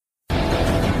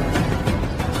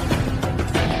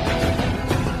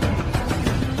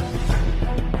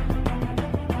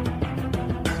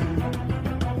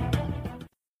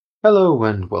Hello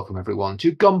and welcome everyone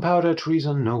to Gunpowder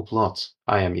Treason No Plot.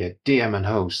 I am your DM and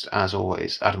host, as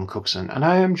always, Adam Cookson, and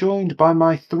I am joined by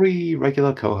my three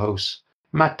regular co-hosts,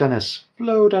 Matt Dennis,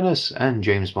 Flo Dennis, and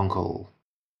James Bunkle.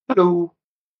 Hello.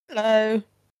 Hello.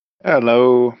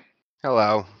 Hello.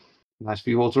 Hello. Nice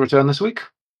for you all to return this week.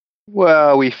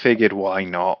 Well, we figured why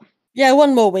not? Yeah,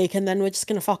 one more week and then we're just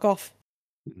going to fuck off.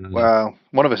 Well,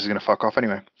 one of us is going to fuck off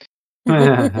anyway.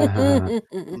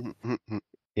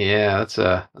 Yeah, that's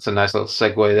a nice little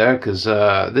segue there, because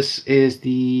this is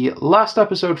the last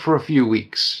episode for a few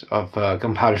weeks of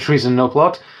Gunpowder Treason No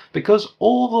Plot, because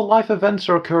all the life events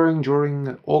are occurring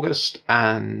during August,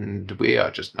 and we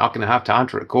are just not going to have time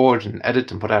to record and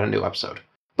edit and put out a new episode.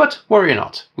 But worry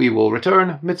not, we will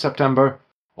return mid-September,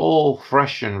 all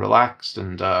fresh and relaxed,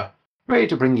 and ready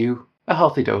to bring you a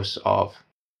healthy dose of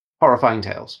horrifying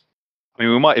tales. I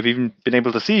mean, we might have even been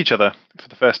able to see each other for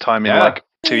the first time in Yeah. like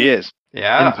 2 years.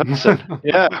 Yeah. In person.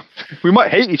 Yeah. We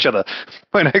might hate each other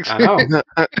by next I know.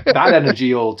 That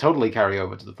energy will totally carry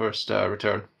over to the first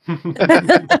return.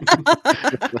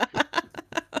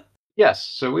 Yes,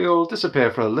 so we will disappear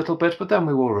for a little bit, but then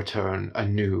we will return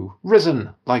anew, risen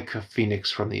like a phoenix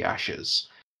from the ashes.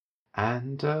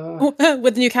 And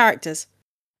With new characters.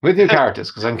 with new characters,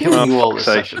 because I'm killing you all this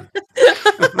fuck's session.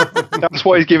 That's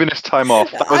why he's giving us time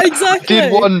off. Exactly.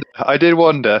 I did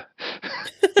wonder.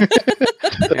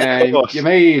 You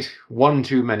made one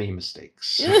too many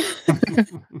mistakes.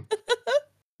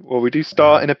 Well, we do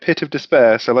start in a pit of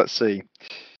despair, so let's see.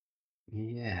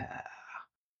 Yeah.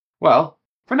 Well,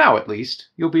 for now at least,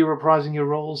 you'll be reprising your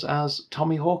roles as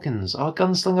Tommy Hawkins, our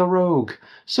gunslinger rogue,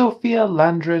 Sophia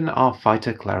Landrin, our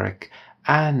fighter cleric,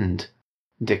 and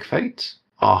Dick Fate,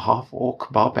 our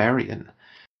half-orc barbarian.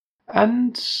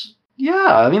 And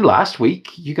yeah, I mean, last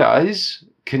week you guys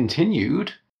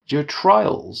continued your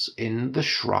trials in the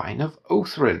Shrine of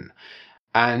Othrin.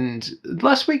 And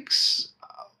last week's,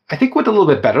 I think, went a little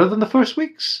bit better than the first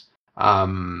week's.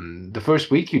 The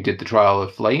first week you did the Trial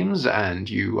of Flames and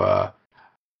you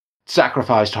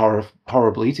sacrificed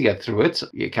horribly to get through it.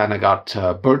 You kind of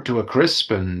got burnt to a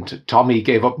crisp, and Tommy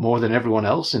gave up more than everyone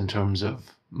else in terms of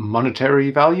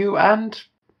monetary value and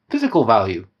physical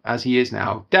value, as he is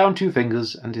now down 2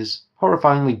 fingers and is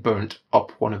horrifyingly burnt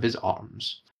up one of his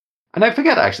arms. And I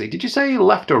forget, actually, did you say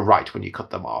left or right when you cut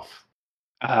them off?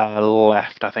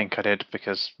 Left, I think I did,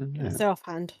 because, It's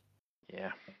offhand.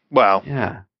 yeah. Well,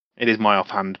 Yeah. it is my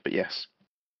offhand, but yes.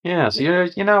 Yeah, so you're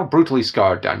now brutally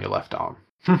scarred down your left arm.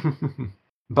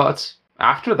 But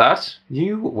after that,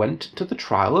 you went to the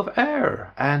Trial of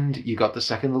Air, and you got the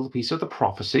second little piece of the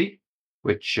prophecy,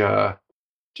 which,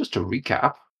 just to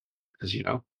recap, because,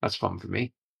 that's fun for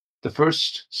me. The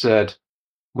first said,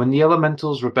 "When the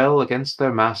elementals rebel against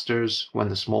their masters, when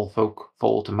the small folk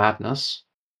fall to madness."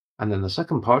 And then the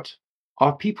second part,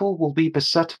 "Our people will be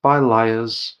beset by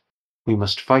liars. We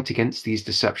must fight against these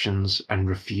deceptions and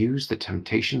refuse the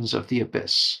temptations of the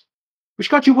abyss." Which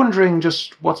got you wondering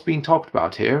just what's being talked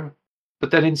about here. But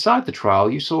then inside the trial,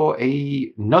 you saw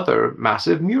another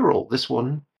massive mural, this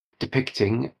one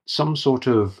depicting some sort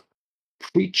of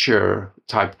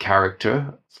preacher-type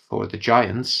character for the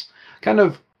giants, kind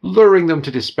of luring them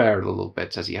to despair a little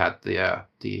bit, as he had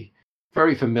the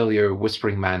very familiar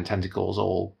Whispering Man tentacles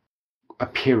all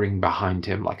appearing behind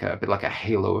him like a bit like a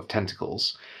halo of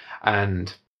tentacles.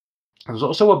 And there was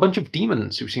also a bunch of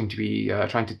demons who seemed to be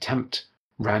trying to tempt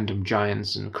random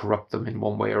giants and corrupt them in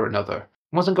one way or another.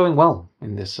 It wasn't going well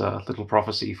in this little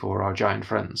prophecy for our giant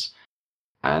friends.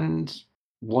 And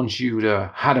once you'd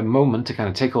had a moment to kind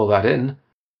of take all that in,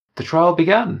 the trial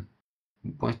began,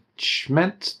 which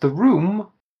meant the room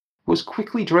was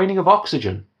quickly draining of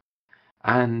oxygen.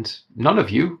 And none of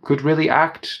you could really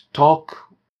act, talk,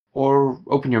 or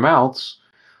open your mouths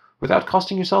without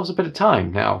costing yourselves a bit of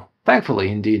time. Now,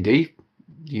 thankfully in D&D,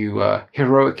 you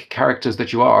heroic characters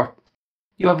that you are,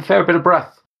 you have a fair bit of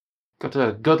breath.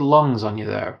 Got good lungs on you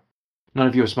there. None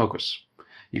of you are smokers.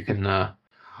 You can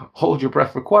hold your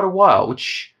breath for quite a while,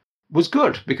 which was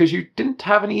good, because you didn't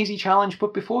have an easy challenge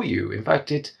put before you. In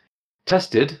fact, it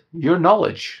tested your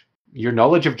knowledge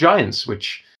of giants,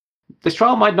 which this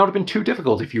trial might not have been too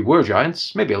difficult if you were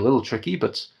giants. Maybe a little tricky,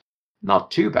 but not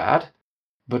too bad.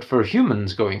 But for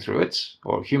humans going through it,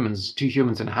 or 2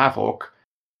 humans and a half-orc,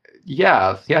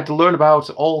 yeah, you had to learn about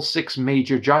all 6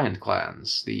 major giant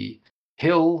clans. The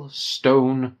Hill,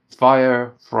 Stone,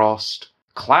 Fire, Frost,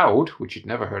 Cloud, which you'd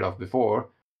never heard of before,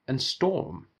 and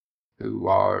Storm, who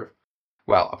are,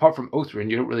 well, apart from Othrin,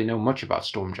 you don't really know much about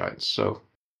storm giants, so,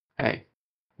 hey,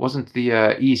 wasn't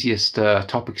the easiest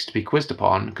topics to be quizzed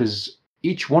upon, because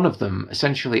each one of them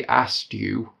essentially asked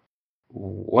you,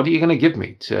 what are you going to give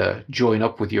me to join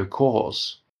up with your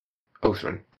cause?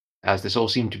 Othrin, as this all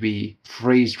seemed to be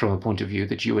phrased from a point of view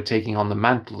that you were taking on the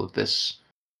mantle of this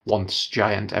once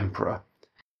giant emperor,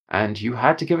 and you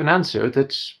had to give an answer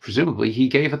that presumably he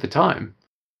gave at the time.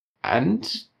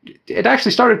 And it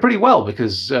actually started pretty well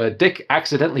because Dick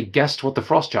accidentally guessed what the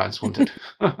Frost Giants wanted.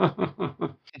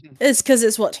 It's because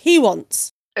it's what he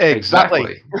wants.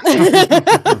 Exactly.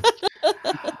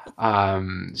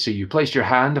 So you placed your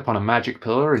hand upon a magic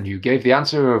pillar and you gave the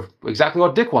answer of exactly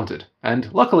what Dick wanted.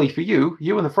 And luckily for you,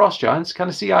 you and the Frost Giants kind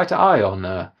of see eye to eye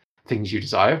on things you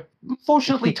desire.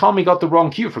 Fortunately, Tommy got the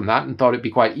wrong cue from that and thought it'd be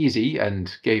quite easy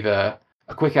and gave a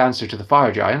quick answer to the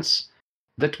Fire Giants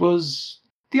that was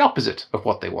the opposite of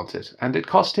what they wanted. And it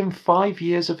cost him 5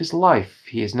 years of his life.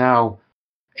 He is now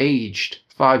aged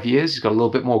 5 years. He's got a little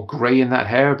bit more grey in that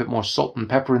hair, a bit more salt and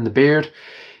pepper in the beard.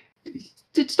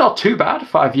 It's not too bad.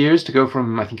 5 years to go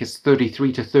from, I think it's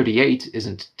 33 to 38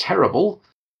 isn't terrible.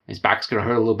 His back's going to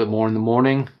hurt a little bit more in the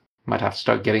morning. Might have to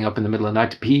start getting up in the middle of the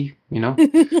night to pee,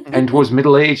 And towards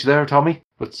middle age there, Tommy.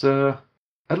 But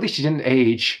at least you didn't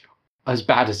age as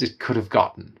bad as it could have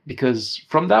gotten. Because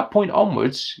from that point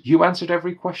onwards, you answered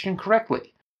every question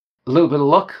correctly. A little bit of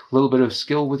luck, a little bit of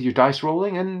skill with your dice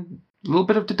rolling, and a little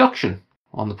bit of deduction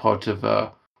on the part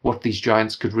of what these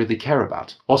giants could really care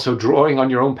about. Also drawing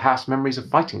on your own past memories of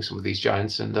fighting some of these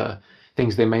giants and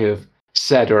things they may have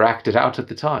said or acted out at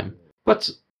the time.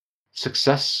 But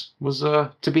success was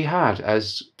to be had,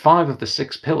 as 5 of the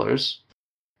 6 pillars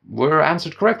were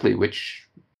answered correctly, which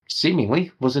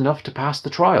seemingly was enough to pass the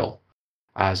trial,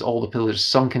 as all the pillars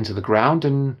sunk into the ground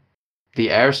and the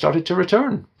air started to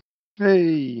return.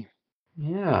 Hey.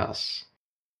 Yes.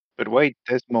 But wait,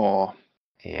 there's more.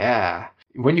 Yeah.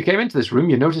 When you came into this room,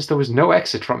 you noticed there was no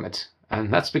exit from it,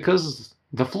 and that's because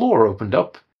the floor opened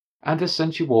up, and this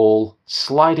sent you all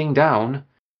sliding down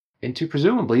into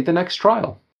presumably the next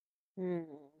trial.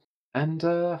 And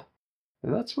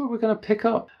that's where we're going to pick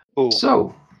up. Ooh.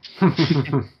 So,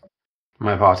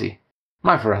 my party,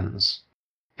 my friends,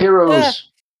 heroes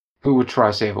who would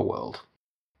try save a world.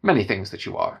 Many things that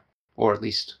you are, or at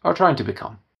least are trying to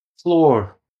become.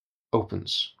 Floor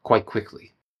opens quite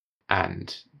quickly,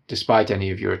 and despite any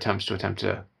of your attempts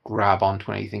to grab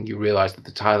onto anything, you realize that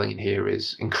the tiling in here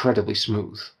is incredibly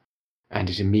smooth, and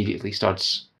it immediately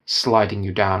starts sliding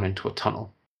you down into a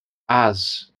tunnel.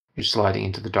 As you're sliding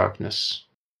into the darkness,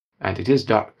 and it is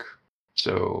dark,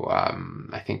 so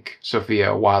I think,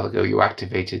 Sophia, a while ago you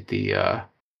activated the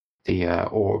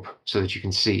orb so that you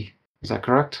can see. Is that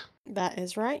correct? That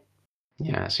is right.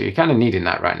 Yeah, so you're kind of needing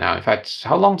that right now. In fact,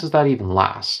 how long does that even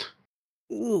last?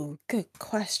 Ooh, good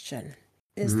question.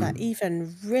 Is that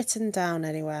even written down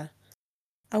anywhere?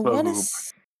 I Well, want to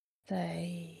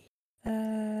say...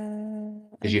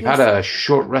 Because you've had a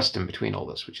short rest in between all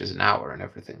this, which is an hour and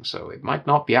everything, so it might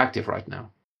not be active right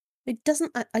now. It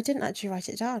doesn't... I didn't actually write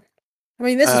it down. I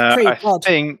mean, this is pretty I odd.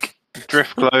 think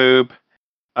Drift Globe.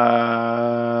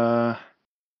 I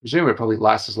presume it probably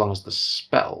lasts as long as the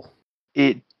spell.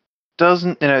 It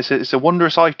doesn't. It's a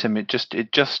wondrous item. It just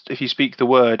if you speak the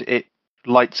word, it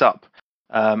lights up,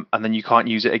 and then you can't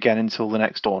use it again until the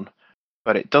next dawn.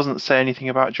 But it doesn't say anything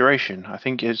about duration. I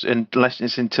think it's unless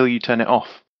it's until you turn it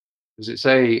off. Does it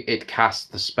say it casts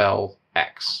the spell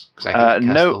X? Because I think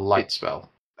it casts the light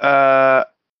spell.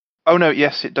 Oh no,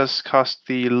 yes, it does cast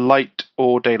the light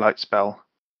or daylight spell.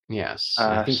 Yes.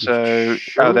 I think they're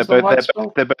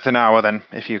both an hour then.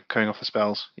 If you're going off the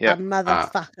spells, yeah.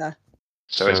 Motherfucker.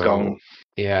 So it's gone.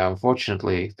 Yeah,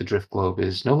 unfortunately, the Drift Globe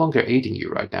is no longer aiding you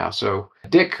right now. So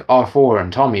Dick, R4,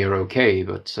 and Tommy are okay,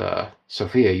 but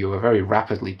Sophia, you are very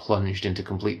rapidly plunged into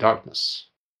complete darkness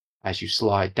as you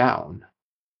slide down.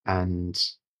 And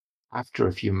after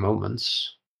a few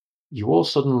moments, you all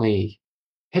suddenly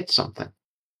hit something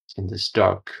in this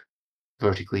dark,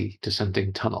 vertically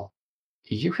descending tunnel.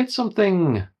 You hit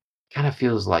something kind of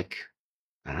feels like,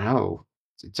 I don't know,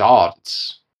 it's odd,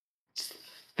 it's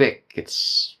thick,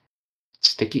 it's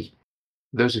sticky.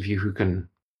 Those of you who can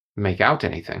make out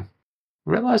anything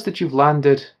realize that you've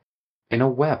landed in a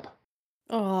web.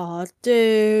 Oh,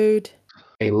 dude.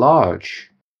 A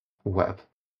large web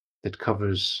that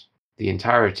covers the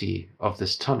entirety of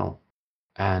this tunnel.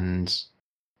 And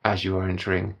as you are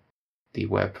entering the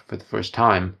web for the first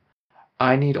time,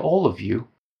 I need all of you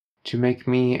to make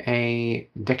me a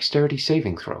dexterity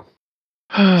saving throw.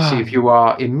 See if you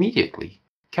are immediately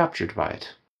captured by it.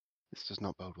 This does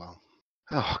not bode well.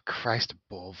 Oh, Christ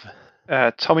above.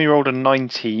 Tommy rolled a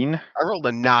 19. I rolled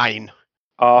a 9.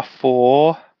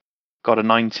 R4 got a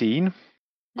 19.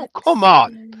 Oh, come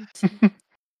on!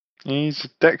 He's a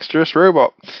dexterous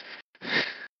robot.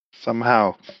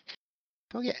 Somehow.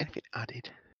 Don't get anything added.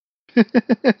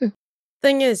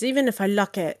 Thing is, even if I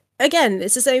luck it, again,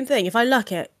 it's the same thing. If I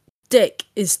luck it, Dick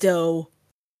is still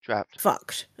Trapped.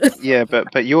 fucked. Yeah,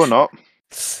 but you're not.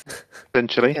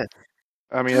 Essentially. Yeah.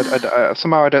 I mean,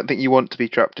 somehow I don't think you want to be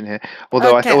trapped in here.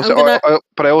 Although Okay, I also, I'm gonna-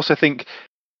 but I also think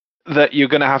that you're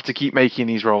going to have to keep making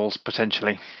these rolls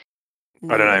potentially.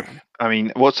 I don't know. I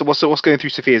mean, what's going through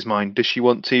Sophia's mind? Does she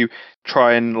want to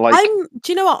try and like?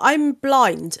 Do you know what? I'm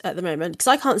blind at the moment because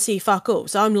I can't see fuck all,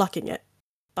 so I'm lucking it.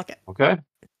 Fuck it. Okay.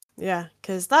 Yeah,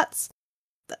 because that's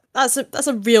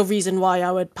a real reason why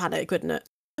I would panic, wouldn't it?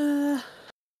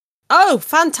 Oh,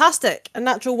 fantastic! A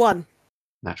natural 1.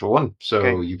 Natural 1. So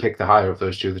Okay. you pick the higher of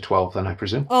those two, the 12, then I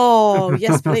presume. Oh,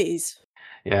 yes, please.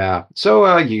 Yeah.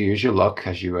 So you use your luck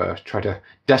as you try to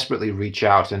desperately reach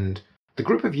out, and the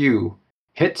group of you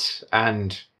hit,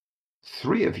 and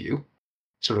 3 of you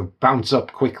sort of bounce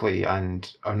up quickly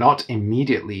and are not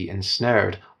immediately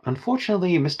ensnared.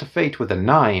 Unfortunately, Mr. Fate with a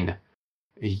 9,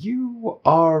 you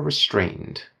are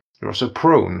restrained. You're also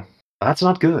prone. That's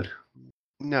not good.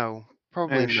 No,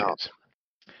 probably Oh, not. shit.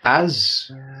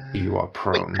 As you are Wait,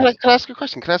 prone. can I ask a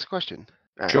question?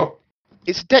 Right. Sure,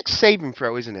 It's a dex saving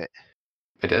throw, isn't it?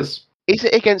 it is. Is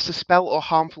it against a spell or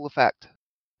harmful effect?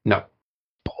 No.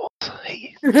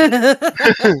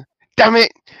 Damn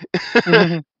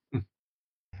it!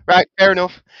 Right, fair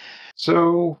enough.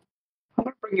 So I'm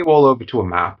going to bring you all over to a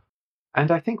map,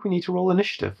 and I think we need to roll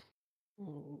initiative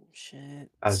Oh, shit.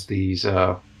 as these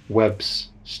webs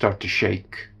start to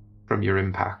shake from your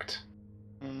impact.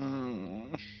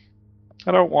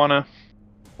 I don't wanna.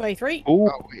 23. Ooh,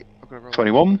 Oh wait, I'm gonna roll.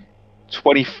 21.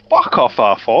 20. Fuck off,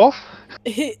 R4.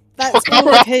 That's all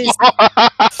of his.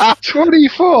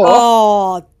 24.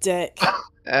 Oh, Dick.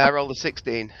 I rolled a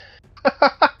 16.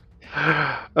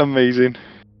 Amazing.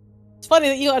 It's funny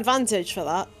that you got advantage for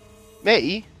that.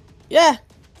 Me? Yeah,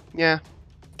 Yeah.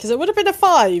 because it would have been a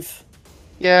 5.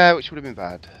 Yeah, which would have been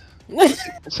bad.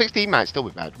 16 might still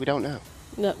be bad. We don't know.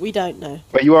 No, we don't know.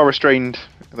 But you are restrained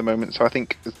at the moment, so I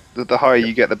think the higher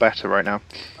you get, the better right now.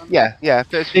 Yeah. I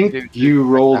think you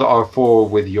rolled R4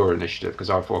 with your initiative, because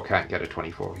R4 can't get a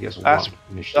 24. He has That's- 1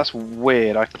 initiative. That's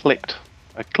weird. I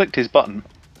clicked his button.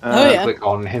 Oh, yeah. Click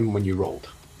on him when you rolled,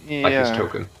 like his Yeah.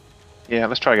 token. Yeah,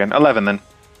 let's try again. 11 then.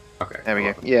 Okay. There we go.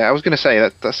 11. Yeah, I was going to say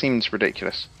that seems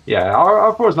ridiculous. Yeah,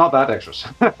 R4 is not that extra.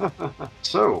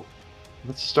 So,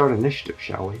 let's start initiative,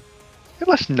 shall we?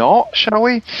 Let's not, shall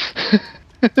we?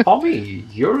 Tommy,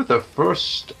 you're the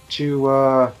first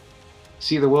to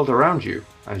see the world around you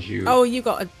as you. Oh, you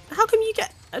got. How come you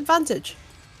get advantage?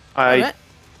 I Alright.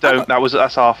 don't.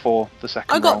 That's R4, the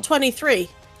second I got roll. 23.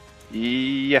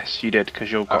 Yes, you did,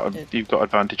 because you've Oh, got did. you've got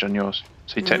advantage on yours.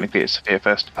 So Mhm. technically, it's Sophia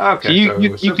first. Okay, So you so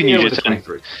can Sophia use with your the turn.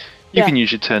 23. You Yeah. can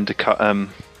use your turn to cut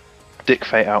Dick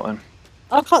Fate out. Then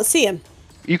I can't see him.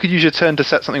 you could use your turn to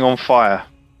set something on fire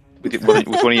with one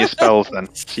of your spells. Then,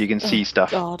 so you can see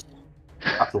stuff. God.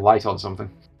 Have to light on something.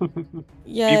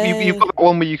 Yeah. You've got that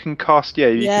one where you can cast. Yeah,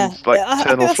 you can like I think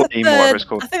eternal that's a flame or whatever it's third-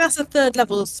 called. I think that's a 3rd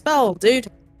level spell, dude.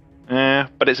 Yeah,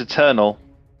 but it's eternal.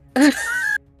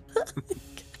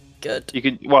 Good. You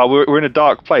could. Well, we're in a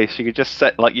dark place. You could just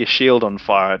set like your shield on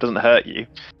fire. It doesn't hurt you.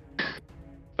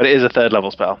 But it is a 3rd level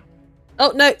spell.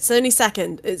 Oh no, it's only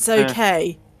 2nd. It's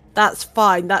okay. That's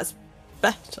fine. That's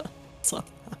better. So,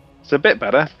 It's a bit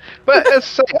better. But I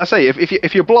say,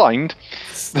 if you're blind,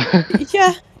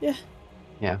 yeah.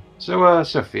 Yeah. So,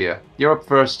 Sophia, you're up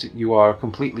first. You are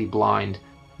completely blind.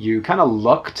 You kind of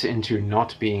lucked into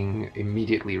not being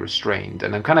immediately restrained,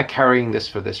 and I'm kind of carrying this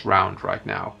for this round right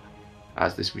now,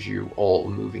 as this was you all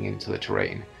moving into the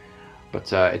terrain.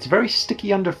 But it's very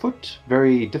sticky underfoot,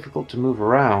 very difficult to move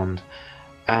around,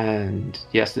 and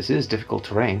yes, this is difficult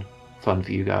terrain. Fun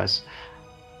for you guys.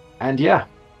 And yeah,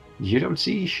 you don't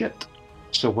see shit.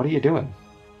 So what are you doing?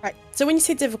 Right. So when you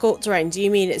say difficult terrain, do you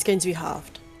mean it's going to be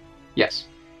halved? Yes.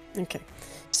 Okay.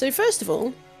 So first of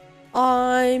all,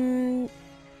 I'm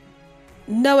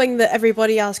knowing that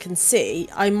everybody else can see.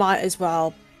 I might as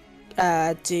well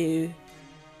do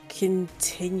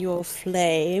continual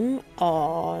flame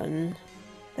on.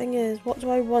 Thing is, what do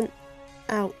I want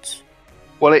out?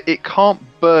 well, it can't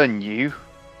burn you.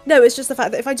 No, it's just the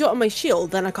fact that if I do it on my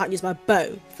shield, then I can't use my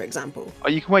bow, for example.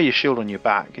 You can wear your shield on your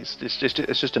back. It's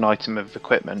just an item of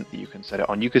equipment that you can set it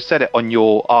on. You could set it on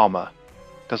your armor.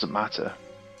 Doesn't matter.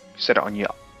 You set it on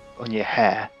your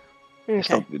hair.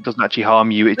 Okay. It doesn't actually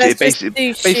harm you. Let's just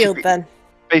do shield then.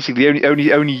 Basically, the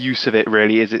only use of it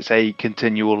really is it's a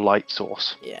continual light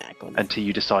source Yeah, go on. until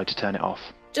you decide to turn it off.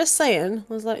 Just saying.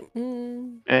 I was like,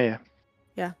 Yeah.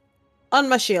 on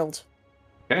my shield.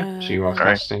 Okay. So you are Sorry.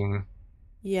 casting.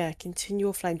 Yeah,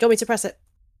 continual flame. Do you want me to press it?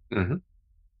 Mm-hmm.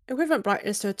 Equivalent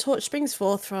brightness to a torch springs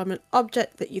forth from an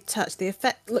object that you touch. The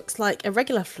effect looks like a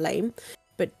regular flame,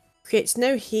 but creates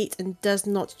no heat and does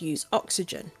not use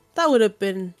oxygen. That would have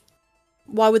been...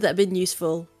 Why would that have been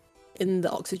useful in the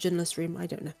oxygenless room? I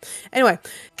don't know. Anyway,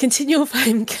 continual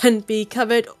flame can be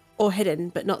covered or hidden,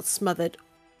 but not smothered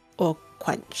or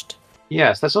quenched.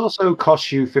 Yes, that's also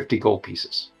cost you 50 gold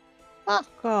pieces.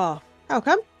 Fuck off. How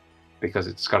come? Because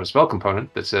it's got a spell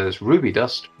component that says ruby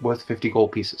dust worth 50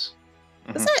 gold pieces.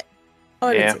 That's it? Oh,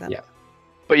 I didn't see that. Yeah.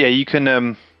 But yeah, you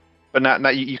can. But now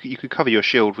you could cover your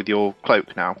shield with your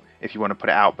cloak now if you want to put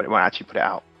it out, but it won't actually put it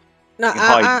out. No, You can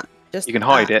hide- just, You can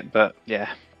hide it, but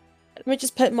yeah. Let me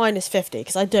just put minus 50,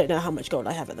 because I don't know how much gold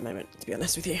I have at the moment, to be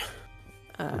honest with you.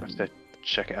 I'll have to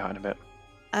check it out in a bit.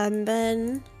 And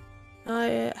then,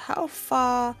 how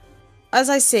far, as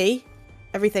I see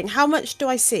everything, how much do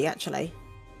I see actually?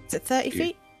 Is it 30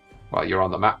 feet? Well, you're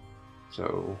on the map,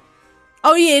 so...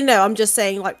 Oh yeah, no, I'm just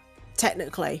saying, like,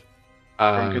 technically.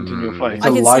 Continual flame. It's I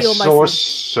a can light see all my source,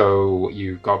 so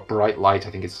you've got bright light,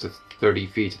 I think it's to 30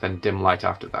 feet, then dim light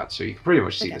after that, so you can pretty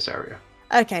much see Okay. this area.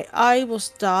 Okay, I will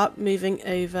start moving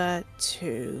over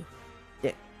to...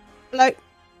 Yeah. Hello?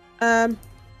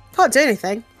 Can't do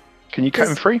anything. Can you cut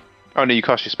him free? Oh no, you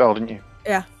cast your spell, didn't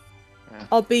you?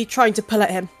 I'll be trying to pull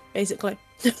at him, basically.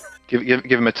 Give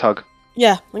him a tug.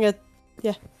 Yeah, I'm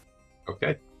gonna...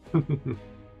 Okay.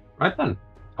 Right then.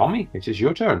 Tommy, it is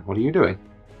your turn. What are you doing?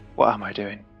 What am I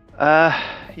doing?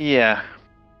 Yeah.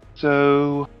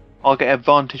 So I'll get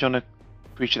advantage on a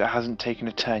creature that hasn't taken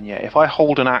a turn yet. If I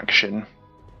hold an action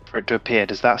for it to appear,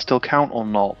 does that still count or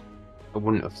not? I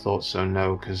wouldn't have thought so,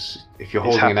 no, because if you're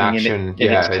It's holding an happening action,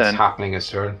 in its it's turn. happening its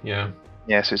turn, yeah.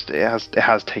 Yes, it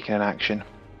has taken an action.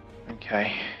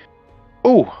 Okay.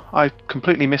 Oh, I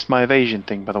completely missed my evasion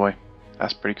thing, by the way.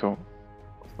 That's pretty cool.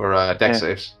 For dex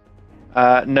Yeah. saves.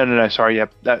 No. Sorry, yeah,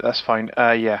 that's fine.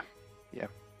 Yeah.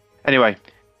 Anyway,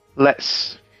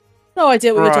 let's. No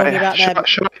idea what you're talking Right, about there.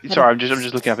 should I- sorry, I'm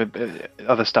just looking up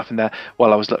other stuff in there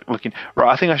while I was looking.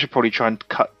 Right, I think I should probably try and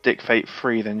cut Dick Fate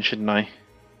free then, shouldn't I?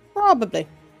 Probably.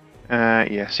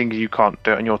 Yeah, seeing as you can't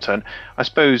do it on your turn. I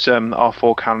suppose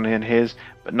R4 can in his,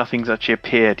 but nothing's actually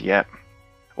appeared yet.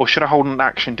 Or should I hold an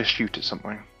action to shoot at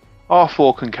something?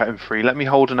 R4 can cut him free. Let me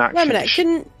hold an action. Wait a to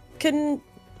minute, can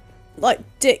like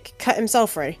Dick cut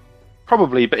himself free?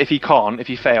 Probably, but if he can't, if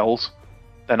he fails,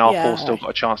 then R4's Yeah, still right. got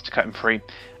a chance to cut him free.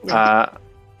 Yeah.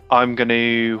 I'm going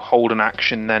to hold an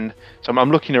action then. So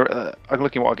I'm looking at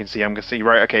what I can see. I'm going to see,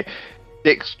 right, okay,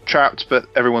 Dick's trapped, but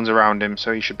everyone's around him,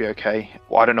 so he should be okay.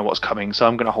 Well, I don't know what's coming, so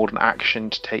I'm going to hold an action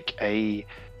to take a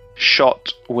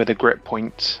shot with a grip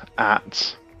point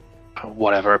at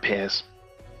whatever appears.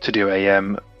 To do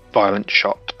a violent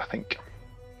shot, I think.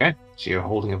 Okay, so you're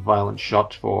holding a violent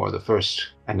shot for the first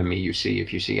enemy you see,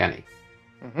 if you see any.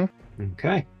 Mm-hmm.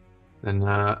 Okay. Then,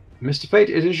 Mr. Fate,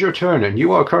 it is your turn, and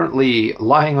you are currently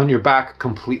lying on your back,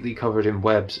 completely covered in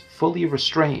webs, fully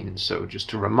restrained. So, just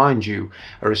to remind you,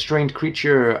 a restrained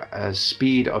creature has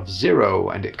speed of 0,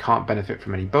 and it can't benefit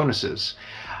from any bonuses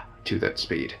to that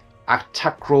speed.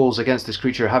 Attack rolls against this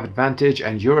creature have advantage,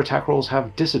 and your attack rolls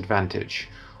have disadvantage.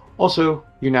 Also,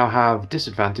 you now have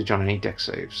disadvantage on any dex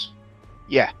saves.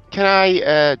 Yeah. Can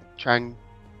I try and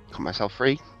cut myself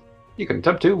free? You can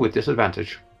attempt to with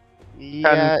disadvantage.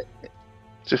 Yeah.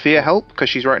 Sophia, help, because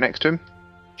she's right next to him.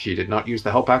 She did not use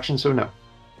the help action, so no.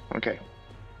 Okay.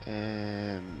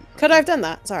 Could I have done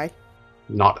that? Sorry.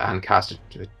 Not and cast it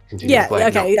to continue Yeah, playing.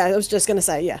 okay, no. yeah, I was just gonna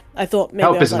say, yeah. I thought maybe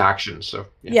Help I was is an like, action, so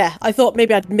yeah, I thought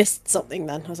maybe I'd missed something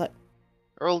then. I was like,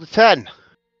 I rolled a 10.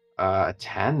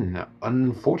 10.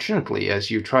 Unfortunately, as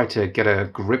you try to get a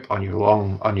grip on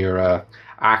your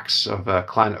axe of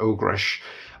Clan Ogrish,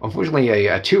 unfortunately,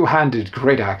 a two-handed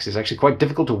great axe is actually quite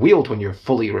difficult to wield when you're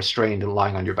fully restrained and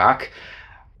lying on your back.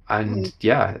 And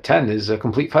yeah, 10 is a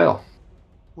complete fail.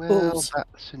 Well, Balls.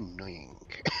 that's annoying.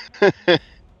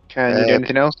 Can you do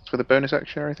anything else with a bonus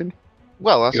action or anything?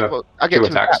 Well, I You have suppose I get Two to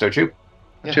attacks, attack. don't you?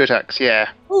 Yeah. 2 attacks, yeah.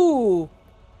 ooh,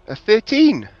 A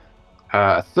 13.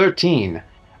 13.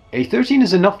 A 13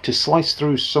 is enough to slice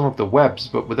through some of the webs,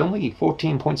 but with only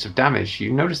 14 points of damage,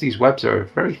 you notice these webs are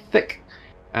very thick,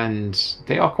 and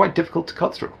they are quite difficult to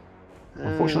cut through.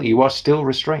 Unfortunately, you are still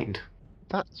restrained.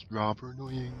 That's rather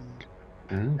annoying.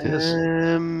 It is.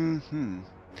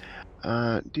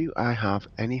 Do I have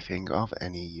anything of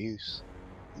any use?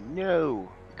 No,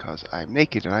 because I'm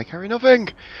naked and I carry nothing.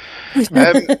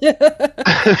 might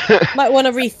want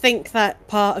to rethink that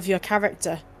part of your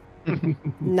character.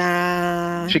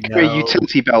 Nah. Should carry a No.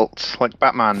 utility belt, like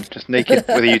Batman, just naked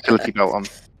with a utility belt on.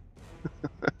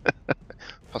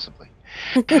 Possibly.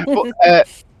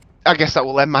 But, I guess that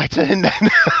will end my turn then.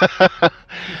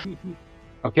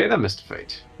 Okay then, Mr.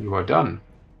 Fate, you are done.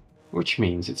 Which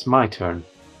means it's my turn,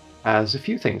 as a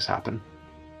few things happen.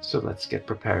 So let's get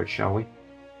prepared, shall we?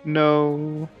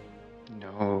 No.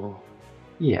 No.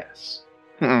 Yes.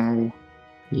 No.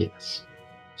 Yes.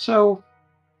 So,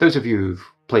 those of you who've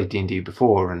played D&D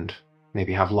before and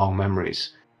maybe have long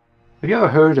memories, have you ever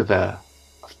heard of a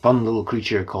fun little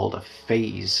creature called a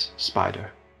phase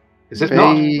spider? Is it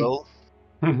not? Well,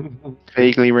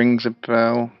 Vaguely rings a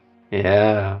bell.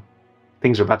 Yeah.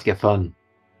 Things are about to get fun.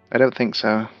 I don't think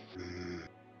so.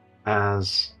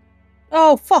 As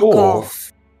Oh, fuck Four.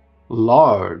 off.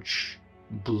 large,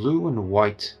 blue and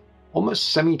white, almost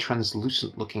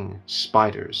semi-translucent looking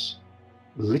spiders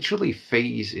literally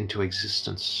phase into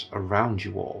existence around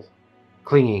you all,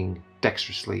 clinging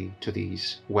dexterously to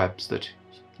these webs that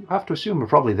you have to assume are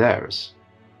probably theirs.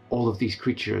 All of these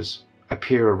creatures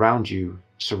appear around you,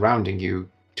 surrounding you,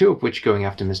 two of which going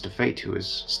after Mr. Fate, who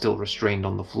is still restrained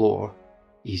on the floor.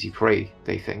 Easy prey,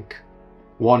 they think.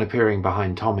 One appearing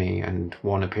behind Tommy, and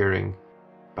one appearing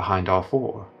behind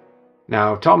R4.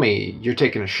 Now, Tommy, you're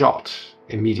taking a shot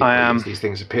immediately I am. as these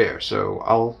things appear, so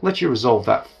I'll let you resolve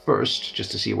that first,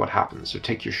 just to see what happens. So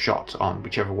take your shot on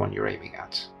whichever one you're aiming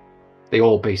at. They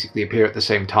all basically appear at the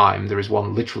same time. There is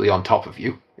one literally on top of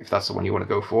you, if that's the one you want to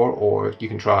go for, or you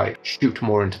can try shoot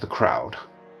more into the crowd.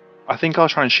 I think I'll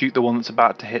try and shoot the one that's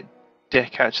about to hit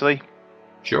Dick, actually.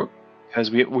 Sure. Because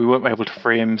we weren't able to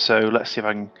free him, so let's see if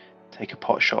I can take a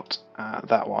pot shot at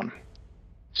that one.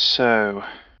 So,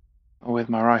 with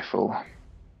my rifle,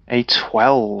 a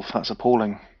 12. That's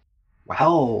appalling.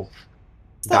 Well,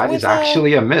 That that is with,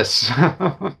 actually a miss.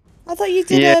 I thought you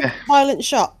did Yeah. a violent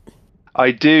shot.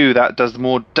 I do. That does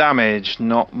more damage,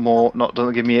 not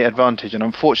doesn't give me advantage. And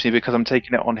unfortunately, because I'm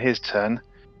taking it on his turn,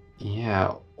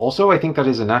 Yeah. Also, I think that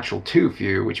is a natural 2 for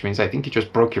you, which means I think you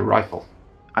just broke your rifle.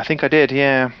 I think I did.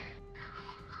 Yeah.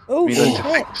 Oh, We need to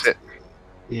shit. fix it.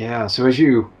 Yeah, so as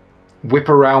you whip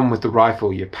around with the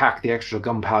rifle, you pack the extra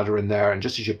gunpowder in there, and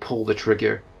just as you pull the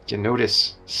trigger, you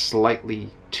notice slightly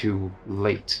too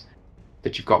late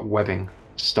that you've got webbing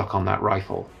stuck on that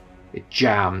rifle. It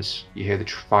jams, you hear the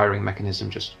firing mechanism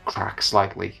just crack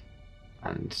slightly,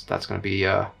 and that's going to be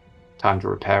time to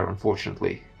repair,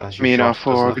 unfortunately. As your Me and shot R4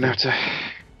 does are gonna nothing. have to.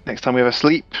 Next time we have a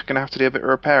sleep, gonna have to do a bit of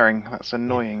repairing. That's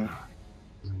annoying.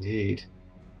 Indeed.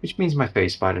 Which means my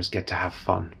phase spiders get to have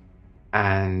fun.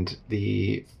 And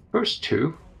the first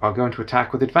two are going to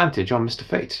attack with advantage on Mr.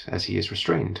 Fate, as he is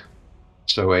restrained.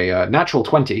 So a natural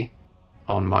 20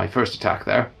 on my first attack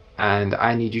there, and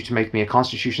I need you to make me a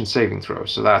Constitution saving throw.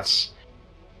 So that's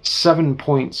 7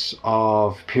 points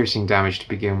of piercing damage to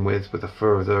begin with a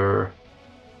further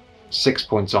 6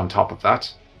 points on top of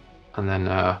that. And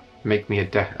then make me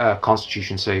a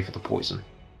Constitution save for the poison.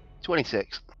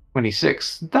 26.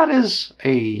 26. That is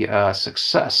a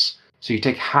success. So you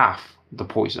take half the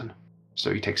poison. So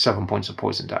you take 7 points of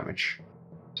poison damage.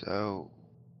 So,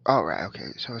 all right, okay.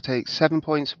 So I take 7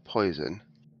 points of poison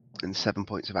and 7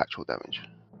 points of actual damage.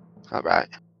 All right.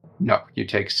 No, you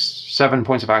take 7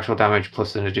 points of actual damage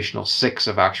plus an additional 6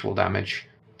 of actual damage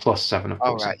plus 7 of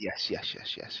poison. All right. Yes.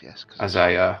 'Cause As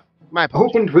I my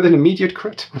apologies. opened with an immediate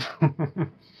crit.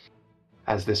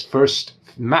 As this first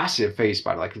massive phase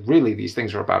spider, like really these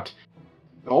things are about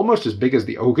almost as big as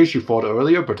the ogres you fought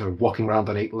earlier, but are walking around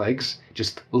on 8 legs,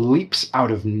 just leaps out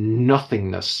of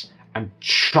nothingness and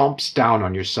chomps down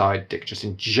on your side, Dick, just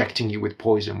injecting you with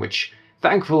poison, which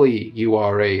thankfully you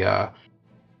are a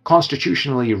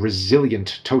constitutionally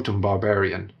resilient totem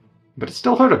barbarian, but it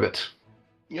still hurt a bit.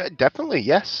 Yeah, definitely.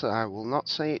 Yes, I will not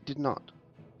say it did not.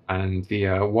 And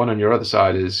the one on your other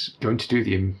side is going to do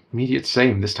the immediate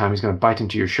same. This time he's going to bite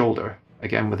into your shoulder,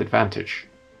 again with advantage.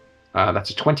 That's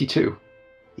a 22.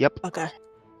 Yep. Okay.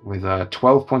 With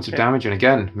 12 points of damage, and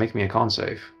again, make me a con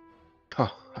save.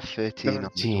 Oh, a 13 on this one.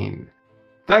 13.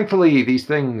 Thankfully, these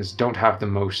things don't have the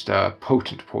most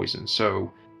potent poison,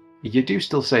 so you do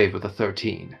still save with a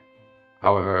 13.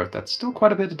 However, that's still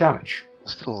quite a bit of damage.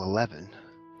 Still 11.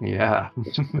 Yeah.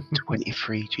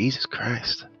 23. Jesus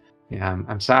Christ. Yeah,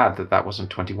 I'm sad that wasn't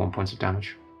 21 points of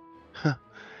damage. Huh.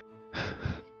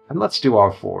 And let's do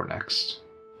R4 next.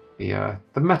 The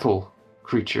metal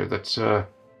creature that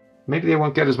maybe they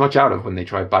won't get as much out of when they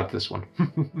try to bite this one.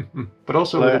 But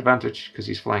also with Hello. advantage, because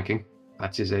he's flanking.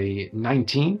 That is a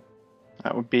 19.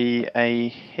 That would be a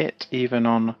hit even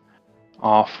on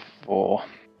R4.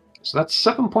 So that's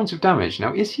 7 points of damage.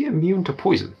 Now, is he immune to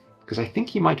poison? Because I think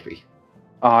he might be.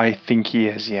 I think he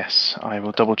is, yes. I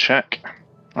will double check.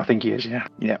 I think he is, yeah.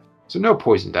 Yeah. So no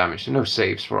poison damage, so no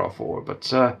saves for R4.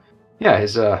 But yeah,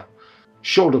 his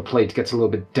shoulder plate gets a little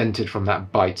bit dented from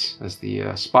that bite as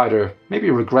the spider maybe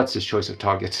regrets his choice of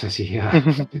target as he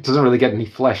doesn't really get any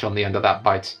flesh on the end of that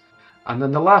bite. And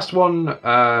then the last one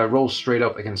rolls straight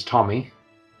up against Tommy.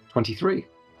 23.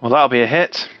 Well, that'll be a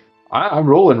hit. I'm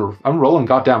rolling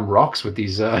goddamn rocks with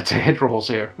these to hit rolls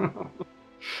here.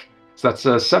 So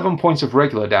that's 7 points of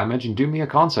regular damage, and do me a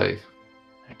con save.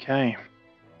 Okay.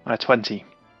 20.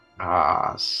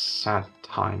 Ah, sad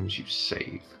times you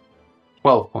save.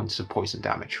 12 points of poison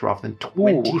damage rather than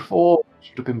 24.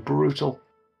 Should have been brutal.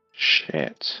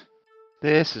 Shit.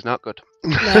 This is not good.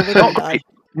 No, we're Not gonna great.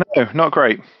 No, not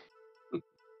great.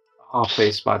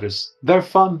 Half-face spiders. They're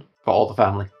fun for all the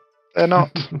family. They're not.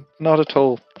 Not at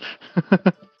all.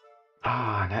 And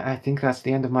I think that's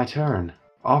the end of my turn.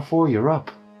 R4, you're up.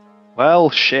 Well,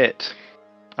 shit.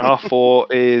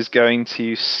 R4 is going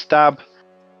to stab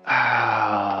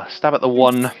at the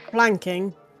one.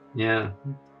 Flanking. Yeah.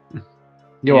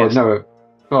 Yes. No.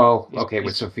 Well, He's- okay,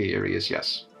 with Sophia he is,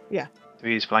 yes. So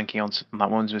he's flanking on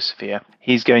that one's with Sophia.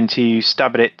 He's going to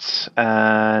stab at it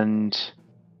and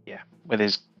with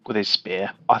his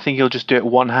spear. I think he'll just do it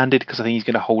one-handed because I think he's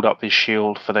going to hold up his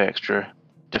shield for the extra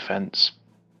defense.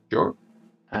 Sure.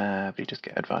 But he does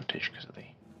get advantage because of the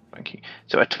flanking.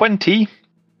 So a 20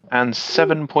 and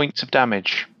 7 points of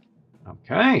damage.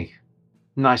 Okay.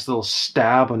 Nice little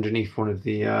stab underneath one of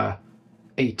the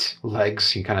 8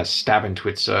 legs. You kind of stab into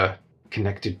its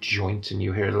connected joint, and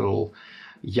you hear a little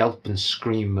yelp and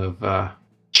scream of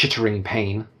chittering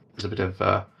pain. There's a bit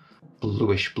of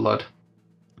bluish blood.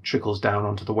 Trickles down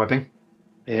onto the webbing.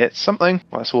 It's something.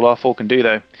 Well, that's all R4 can do,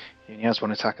 though. He only has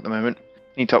one attack at the moment.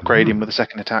 Need to upgrade him with a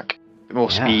second attack. A bit more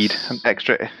speed Yes. and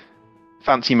extra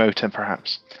fancy motor,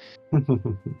 perhaps.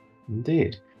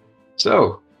 Indeed.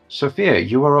 So, Sophia,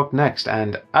 you are up next,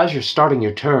 and as you're starting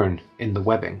your turn in the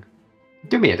webbing,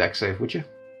 do me a dex save, would you?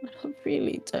 I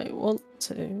really don't want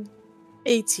to.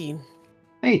 18.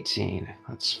 18.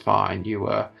 That's fine. You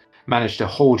manage to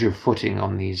hold your footing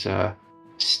on these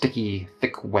sticky,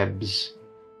 thick webs,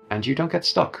 and you don't get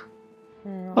stuck.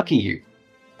 Lucky you.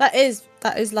 That is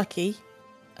lucky.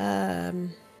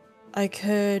 I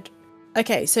could.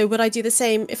 Okay, so would I do the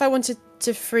same if I wanted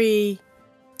to free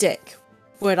Dick?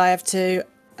 Would I have to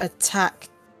attack?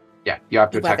 Yeah, you have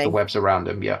to The attack the webbing. webs around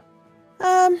him, yeah.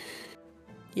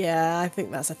 Yeah, I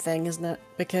think that's a thing, isn't it?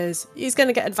 Because he's going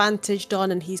to get advantaged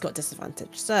on, and he's got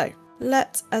disadvantage. So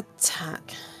let's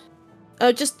attack.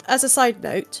 Just as a side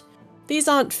note, these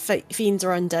aren't fiends or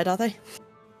undead, are they?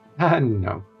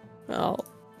 No. Oh,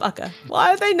 bugger! Why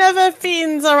are they never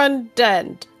fiends or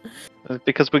undead?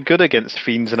 Because we're good against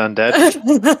fiends and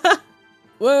undead.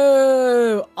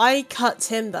 Whoa! I cut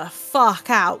him the fuck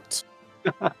out.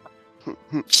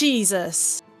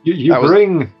 Jesus. You That was-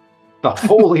 bring the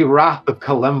holy wrath of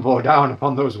Kalemvor down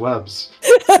upon those webs.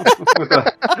 With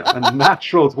a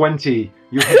natural 20,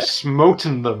 you have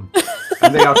smoten them,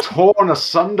 and they are torn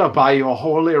asunder by your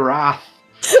holy wrath.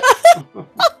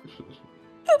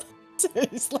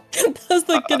 That's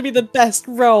going to be the best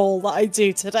roll that I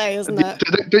do today, isn't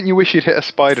it? Don't you wish you'd hit a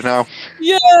spider now?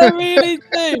 Yeah, I really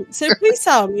do. So please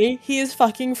tell me he is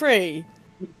fucking free.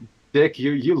 Dick,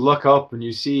 you look up and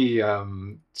you see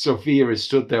Sophia is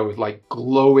stood there with like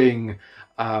glowing,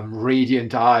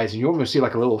 radiant eyes, and you almost see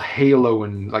like a little halo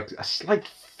and like a slight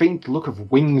faint look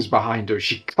of wings behind her.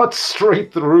 She cuts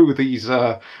straight through these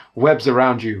webs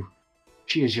around you.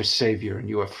 She is your savior, and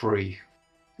you are free.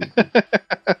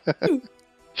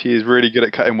 She is really good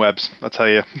at cutting webs, I tell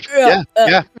you.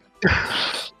 Yeah.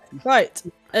 Right.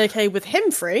 Okay, with him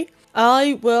free,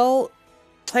 I will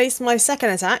place my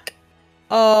second attack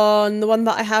on the one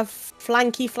that I have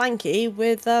flanky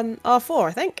with R4,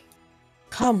 I think.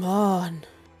 Come on.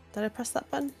 Did I press that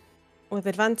button? With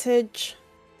advantage.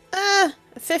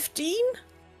 15?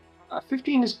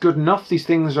 15 is good enough. These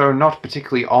things are not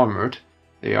particularly armored.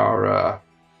 They are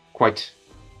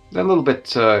they're a little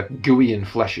bit gooey and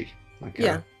fleshy. Like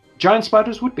Yeah. giant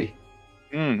spiders would be.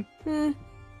 Mm.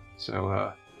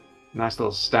 So, nice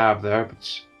little stab there,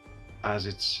 but as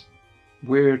its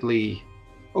weirdly,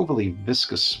 overly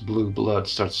viscous blue blood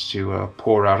starts to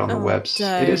pour out on the Oh, webs, it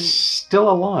don't. is still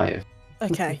alive.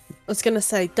 Okay. I was going to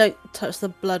say, don't touch the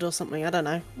blood or something. I don't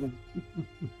know.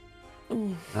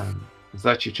 Ooh. Is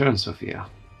that your turn, Sophia?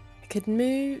 I could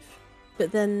move,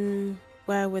 but then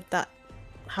where would that...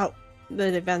 How...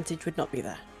 The advantage would not be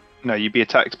there. No, you'd be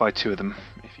attacked by two of them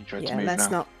if you tried to Yeah, move let's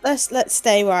now. not. Let's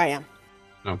stay where I am.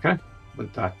 Okay.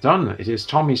 With that done, it is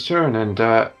Tommy's turn, and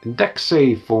dex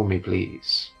save for me,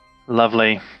 please.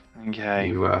 Lovely. Okay.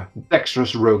 You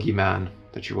dexterous roguey man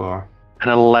that you are. An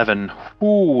 11.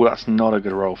 Ooh, that's not a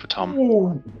good roll for Tom.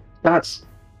 Ooh, that's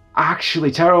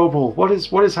actually terrible. What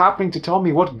is happening to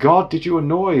Tommy? What god did you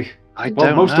annoy? I Well,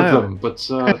 don't most know. of them,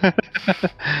 but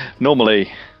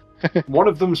Normally. one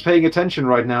of them's paying attention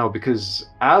right now because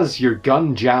as your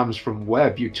gun jams from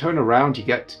Webb, you turn around, you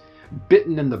get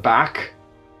bitten in the back,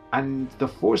 and the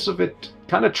force of it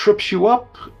kind of trips you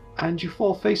up, and you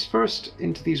fall face first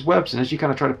into these webs. And as you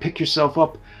kind of try to pick yourself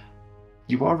up,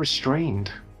 you are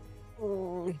restrained.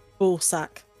 Ball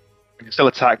sack. I can still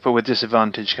attack, but with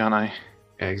disadvantage, can't I?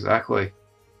 Exactly.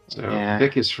 So Yeah.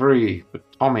 Vic is free, but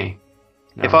Tommy.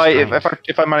 now If I restrained.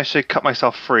 if I manage to cut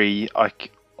myself free, I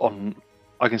can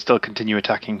still continue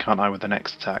attacking, can't I, with the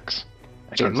next attacks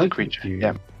against Certainly, the creature? You,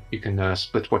 Yeah. you can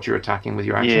split what you're attacking with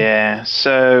your action. Yeah.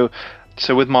 So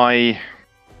with my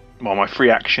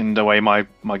free action away my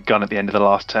gun at the end of the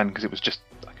last turn because it was just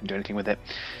I couldn't do anything with it.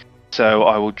 So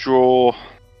I will draw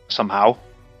somehow,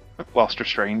 whilst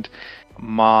restrained,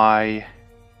 my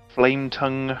flame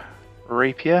tongue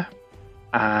rapier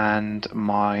and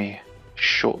my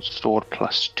short sword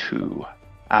 +2.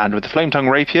 And with the flame tongue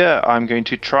rapier, I'm going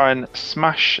to try and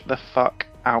smash the fuck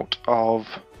out of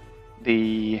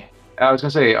the. I was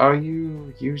going to say, are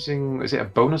you using, is it a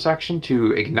bonus action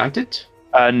to ignite it?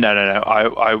 No.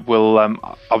 I will.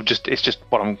 I'll just. It's just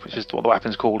what the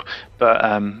weapon's called. But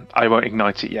I won't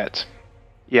ignite it yet.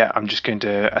 Yeah, I'm just going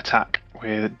to attack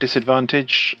with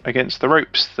disadvantage against the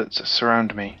ropes that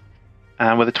surround me.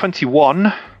 And with a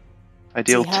 21, I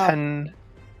deal See how- 10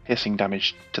 piercing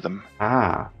damage to them.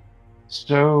 Ah.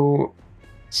 So,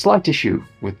 slight issue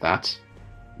with that.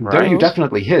 Though Right. you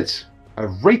definitely hit, a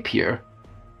rapier,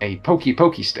 a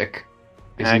pokey stick,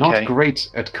 is Okay. not great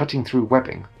at cutting through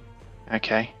webbing.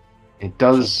 Okay, It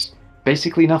does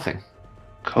basically nothing.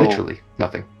 cool. Literally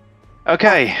nothing.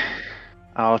 Okay,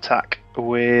 I'll attack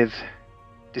with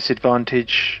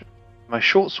disadvantage my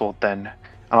short sword then.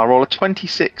 And I'll roll a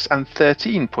 26 and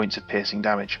 13 points of piercing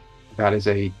damage. That is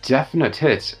a definite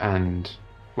hit, and...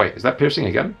 Wait, is that piercing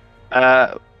again?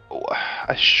 A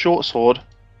short sword.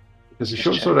 Because a Just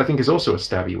short check. sword, I think, is also a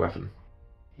stabby weapon.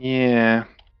 Yeah,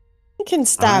 You can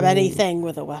stab Oh. anything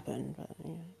with a weapon. But,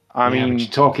 yeah. I Yeah, but mean, you're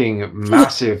talking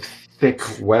massive, thick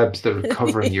webs that are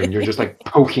covering you, and you're just like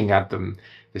poking at them.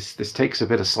 This takes a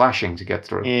bit of slashing to get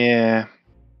through, yeah.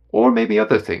 or maybe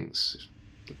other things.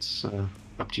 It's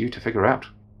up to you to figure out.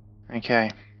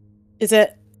 Okay. Is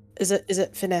it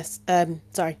finesse?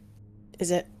 Sorry.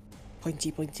 Is it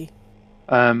pointy?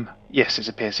 Yes, it's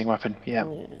a piercing weapon. Yeah.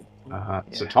 So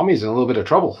Yeah. Tommy's in a little bit of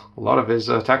trouble. A lot of his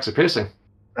attacks are piercing.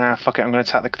 Fuck it. I'm going to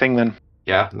attack the thing then.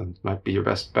 Yeah, that might be your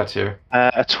best bet here.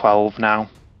 A 12 now.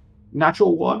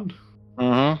 Natural one.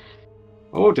 Mm-hmm.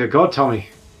 Oh dear God, Tommy.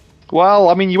 Well,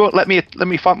 I mean, you won't let me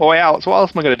fight my way out. So what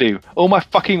else am I going to do? All my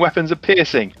fucking weapons are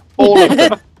piercing. All of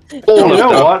them. All You of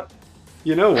know them. what?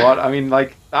 You know what? I mean,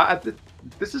 like,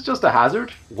 this is just a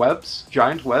hazard. Webs,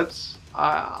 giant webs.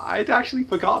 I'd actually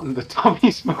forgotten that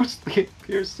Tommy's mostly a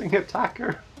piercing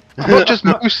attacker. Not just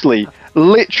mostly,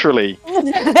 literally.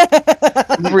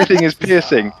 Everything is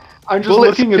piercing. I'm just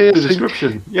Bullets looking at the piercing.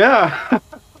 description. Yeah.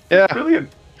 Yeah, Brilliant.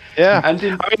 yeah. And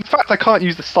in, I mean, the fact I can't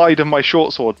use the side of my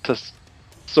short sword to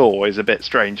saw is a bit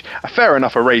strange. Fair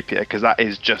enough, a rapier, because that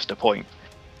is just a point.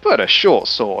 But a short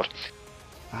sword.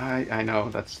 I know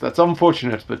that's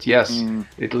unfortunate, but yes, Mm.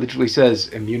 it literally says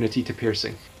immunity to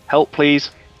piercing. Help,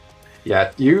 please.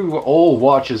 Yeah, you all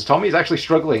watch as Tommy's actually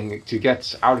struggling to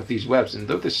get out of these webs, and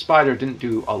though this spider didn't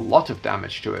do a lot of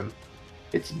damage to him,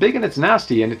 it's big and it's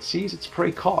nasty, and it sees its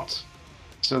prey caught.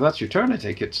 So that's your turn, I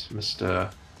take it,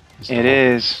 Mr. It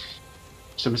is.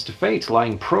 So Mr. Fate,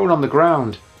 lying prone on the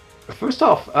ground. First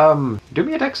off, do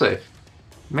me a dex save.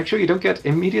 Make sure you don't get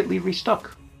immediately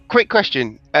restuck. Quick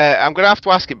question. I'm gonna have to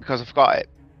ask it because I forgot it.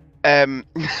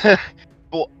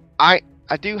 But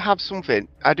I do have something.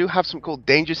 I do have something called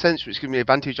Danger Sense, which gives me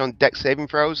advantage on dex saving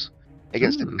throws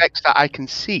against effects that I can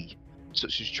see,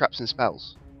 such as traps and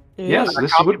spells. Yes, Ooh.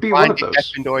 this Can't would be one of blinded, those.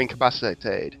 deafened, or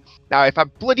incapacitated. Now, if I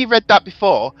bloody read that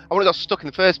before, I would have got stuck in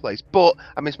the first place. But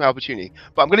I missed my opportunity.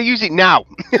 But I'm gonna use it now.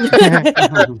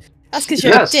 That's because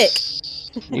you're a dick.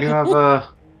 You have a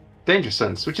danger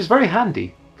sense, which is very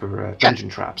handy for dungeon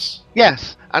traps.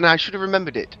 Yes, and I should have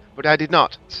remembered it, but I did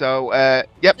not. So,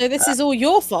 yep. So this is all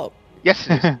your fault. Yes,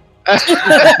 it is.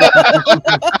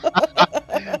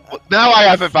 But now I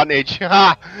have advantage.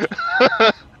 Ha!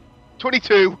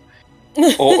 22.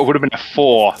 Or it would have been a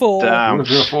 4. Four. Damn. Would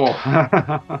have been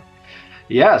a 4.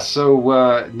 Yeah,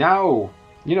 so now,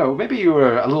 you know, maybe you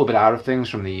were a little bit out of things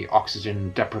from the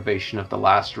oxygen deprivation of the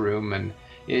last room, and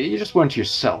you just weren't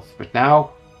yourself. But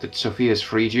now that Sophia's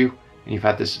freed you, and you've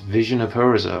had this vision of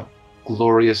her as a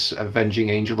glorious avenging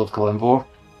angel of Kalimvor,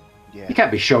 Yeah. you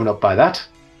can't be shown up by that.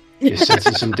 You're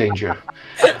sensing some danger.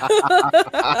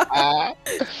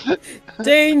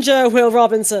 Danger, Will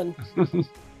Robinson.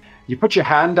 You put your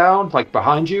hand down, like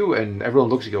behind you, and everyone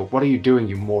looks at you. What are you doing,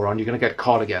 you moron? You're gonna get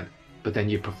caught again. But then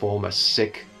you perform a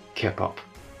sick kip up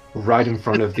right in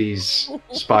front of these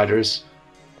spiders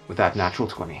with that natural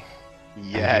 20.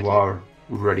 Yeah. And you are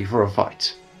ready for a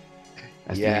fight.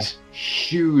 As Yeah. these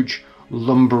huge,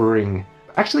 lumbering,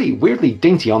 actually weirdly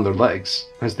dainty on their legs,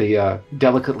 as they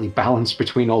delicately balance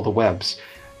between all the webs,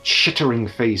 chittering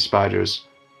phase spiders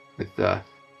with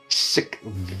sick,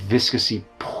 viscousy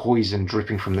poison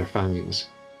dripping from their fangs,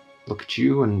 look at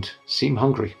you and seem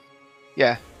hungry.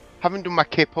 Yeah. Haven't done my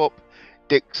kip up.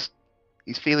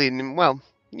 He's feeling, well,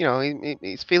 you know,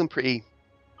 he's feeling pretty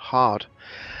hard.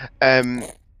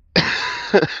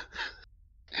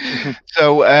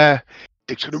 So,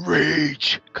 Dick's gonna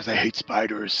rage because I hate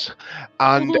spiders,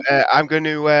 and I'm going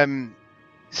to,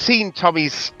 seeing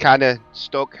Tommy's kind of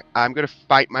stuck, I'm going to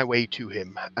fight my way to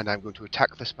him, and I'm going to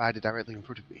attack the spider directly in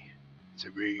front of me. It's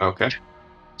a rage. Okay.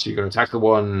 So you're going to attack the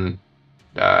one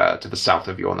to the south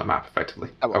of you on the map, effectively.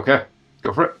 I will. Okay,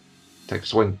 go for it. Take a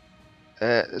swing.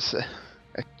 It's a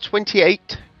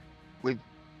 28 with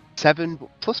 7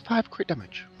 plus 5 crit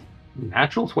damage.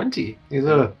 Natural 20. Is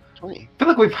a... 20. I feel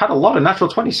like we've had a lot of natural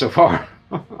 20s so far.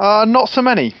 Not so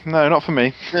many. No, not for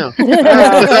me. No.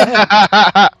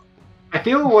 I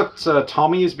feel what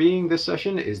Tommy is being this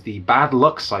session is the bad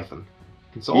luck siphon.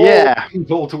 It's all Yeah.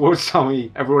 rolled towards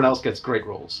Tommy. Everyone else gets great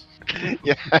rolls.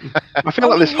 Yeah. I feel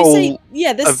like this You whole say,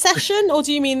 this session, or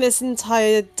do you mean this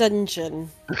entire dungeon?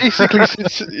 basically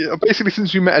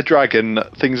since you met a dragon,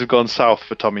 things have gone south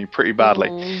for Tommy pretty badly.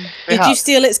 They Did you have.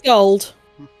 steal its gold?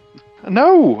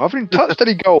 No, I haven't touched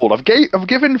any gold. I've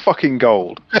given fucking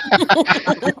gold.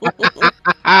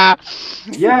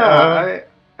 Yeah,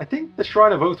 I think the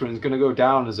Shrine of Othrin is going to go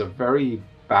down as a very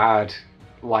bad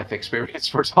life experience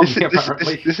for Tommy,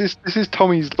 apparently. This is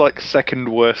Tommy's like second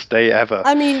worst day ever.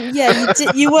 I mean, yeah,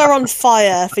 you were on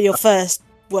fire for your first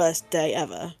worst day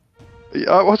ever.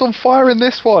 I was on fire in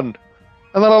this one,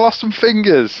 and then I lost some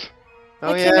fingers.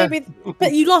 Oh, Okay, yeah. maybe,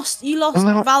 but you lost And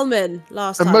then Valmin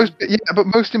last And time. but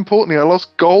most importantly, I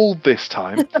lost gold this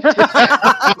time.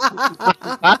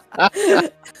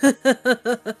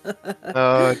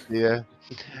 Oh, dear.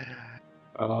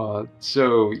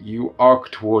 So you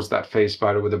arc towards that phase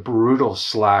spider with a brutal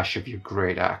slash of your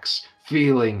great axe,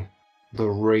 feeling the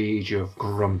rage of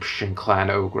Grumsh and Clan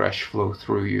Ogresh flow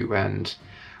through you, and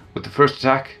with the first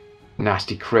attack,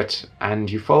 nasty crit, and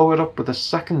you follow it up with a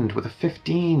second with a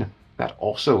 15. That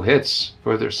also hits,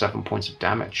 further 7 points of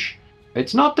damage.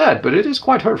 It's not dead, but it is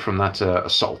quite hurt from that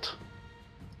assault.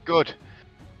 Good.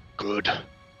 Good.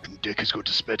 And Dick is going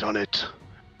to spit on it.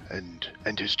 And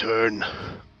end his turn.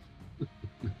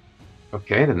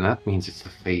 Okay, then that means it's the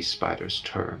phase spider's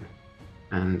turn.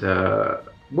 And,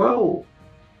 well,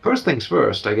 first things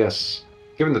first, I guess,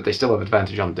 given that they still have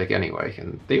advantage on Dick anyway,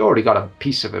 and they already got a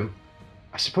piece of him,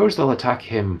 I suppose they'll attack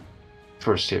him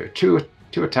first here. Two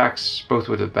attacks, both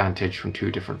with advantage from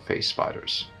 2 different phase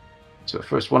spiders. So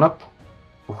first one up,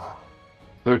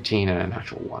 13 and a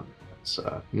natural 1. That's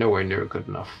nowhere near good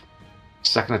enough.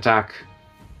 Second attack,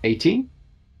 18.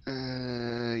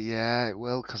 Yeah, it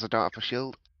will, because I don't have a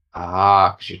shield.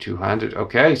 Because you're two-handed.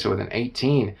 Okay, so with an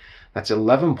 18, that's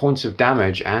 11 points of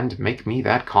damage, and make me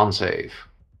that con save.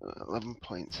 11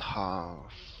 points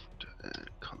halved.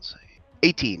 Con save.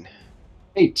 18.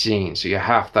 18, so you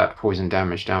half that poison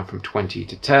damage down from 20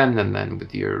 to 10, and then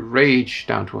with your rage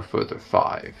down to a further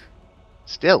 5.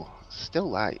 Still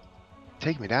like,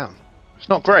 take me down. It's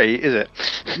not great, is it?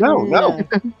 No.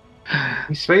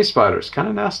 These phase spiders, kind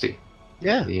of nasty.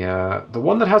 Yeah. The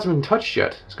one that hasn't been touched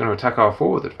yet is going to attack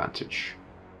R4 with advantage.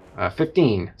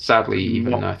 15, sadly,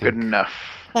 even, Not I think. good enough.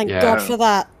 Thank Yeah. God for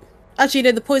that. Actually,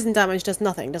 no, the poison damage does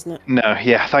nothing, doesn't it? No,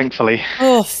 yeah, thankfully.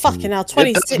 Oh, fucking hell, It does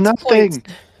 26 nothing. points.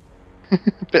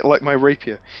 A bit like my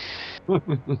rapier.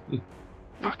 And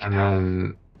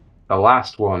then the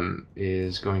last one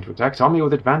is going to attack Tommy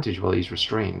with advantage while he's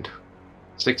restrained.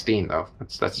 16, though.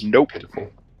 That's Nope.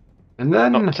 pitiful. And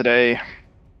then, Not today.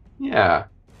 yeah,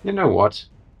 you know what?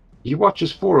 You watch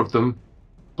as 4 of them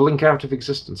blink out of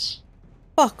existence,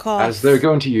 Fuck off. as they're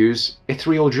going to use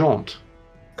Ethereal Jaunt,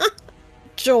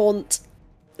 Jaunt.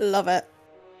 Love it.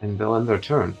 and they'll end their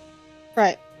turn.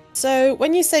 Right. So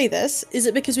when you say this, is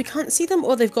it because we can't see them,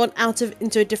 or they've gone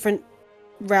into a different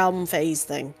realm phase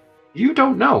thing? You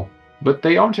don't know, but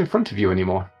they aren't in front of you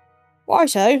anymore. Why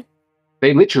so?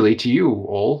 They literally, to you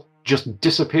all, just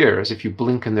disappear as if you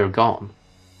blink and they're gone.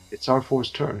 It's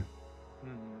R4's turn.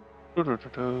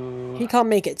 He can't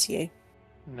make it to you.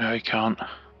 No, he can't.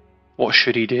 What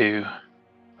should he do?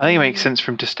 I think it makes sense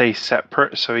for him to stay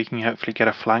separate so he can hopefully get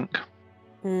a flank.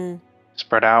 Hmm.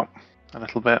 Spread out a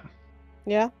little bit.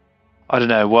 Yeah. I don't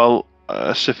know. Well,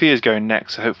 Sophia's going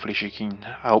next, so hopefully she can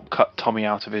help cut Tommy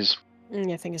out of his...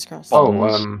 Yeah, fingers crossed. Oh,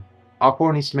 Bonds.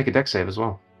 R4 needs to make a dex save as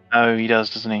well. Oh, he does,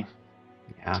 doesn't he?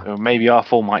 Yeah. So maybe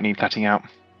R4 might need cutting out.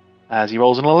 As he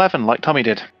rolls an 11, like Tommy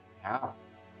did. Yeah.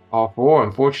 R4,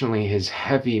 unfortunately, his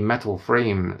heavy metal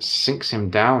frame sinks him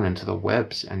down into the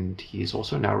webs, and he is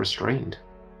also now restrained.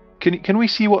 Can we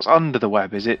see what's under the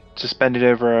web? Is it suspended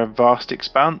over a vast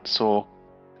expanse, or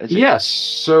is it... Yes,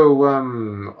 so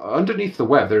underneath the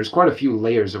web, there's quite a few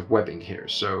layers of webbing here,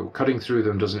 so cutting through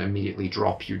them doesn't immediately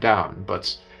drop you down,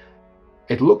 but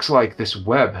it looks like this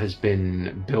web has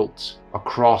been built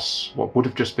across what would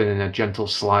have just been a gentle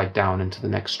slide down into the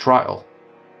next trial.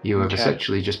 You have Okay.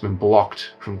 essentially just been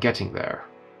blocked from getting there.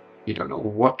 You don't know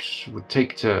what it would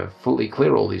take to fully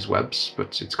clear all these webs,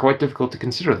 but it's quite difficult to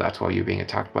consider that while you're being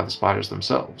attacked by the spiders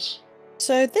themselves.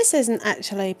 So this isn't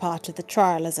actually part of the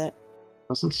trial, is it?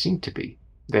 Doesn't seem to be.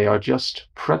 They are just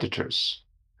predators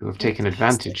who have taken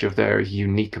Fantastic. advantage of their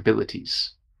unique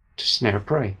abilities to snare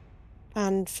prey.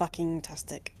 And fucking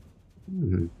tastic.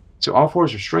 So R4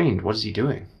 is restrained. What is he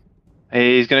doing?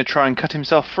 He's going to try and cut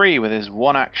himself free with his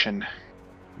one action.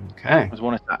 Okay. With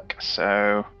one attack.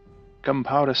 So,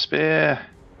 Gunpowder Spear.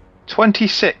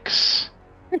 26.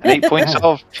 And 8 points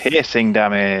of piercing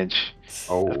damage.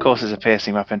 Oh, Of course, it's a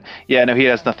piercing weapon. Yeah, no, he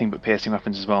has nothing but piercing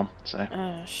weapons as well. So,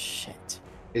 Oh shit.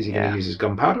 Is he going Yeah. to use his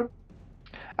gunpowder?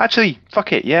 actually,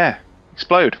 fuck it. Yeah,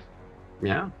 explode.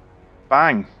 Yeah.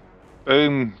 Bang.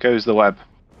 Boom goes the web.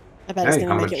 I bet it's Hey,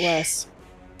 gonna how make it much- worse.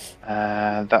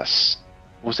 That's...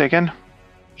 What was it again?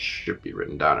 Should be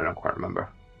written down. I don't quite remember.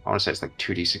 I want to say it's like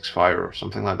 2d6 fire or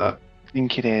something like that. I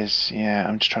think it is. Yeah,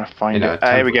 I'm just trying to find In a it.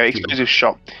 Here we 10-foot go. cube. Explosive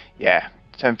shot. Yeah,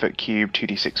 10-foot cube,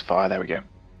 2d6 fire. There we go.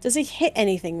 Does he hit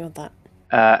anything with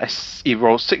that? He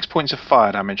rolls 6 points of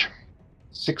fire damage.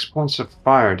 6 points of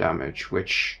fire damage,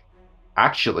 which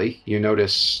actually, you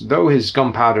notice, though his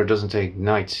gunpowder doesn't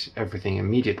ignite everything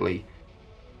immediately,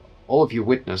 all of you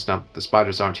witness, now the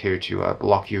spiders aren't here to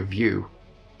block your view,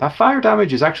 that fire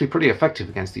damage is actually pretty effective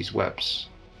against these webs.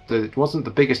 It wasn't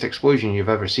the biggest explosion you've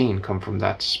ever seen come from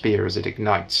that spear as it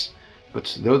ignites,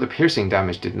 but though the piercing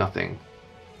damage did nothing,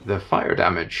 the fire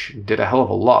damage did a hell of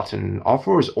a lot, and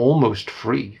R4 is almost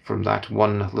free from that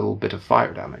one little bit of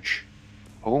fire damage.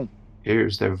 Oh.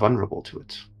 Here's they're vulnerable to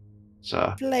it.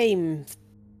 So, Flame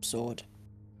sword.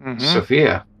 Mhm.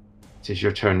 Sophia, it is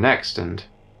your turn next, and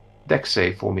dex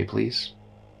save for me, please.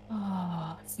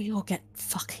 Oh, if we all get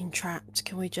fucking trapped,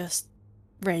 can we just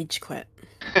rage quit?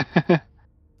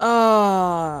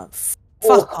 Oh,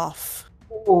 fuck off.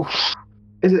 Oh,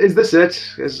 is this it?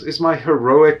 Is my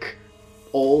heroic,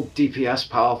 all DPS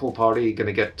powerful party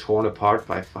gonna get torn apart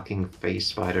by fucking phase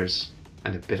spiders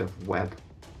and a bit of web?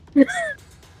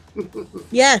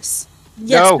 Yes.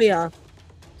 Yes, No. we are.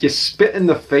 You spit in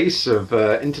the face of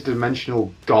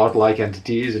interdimensional godlike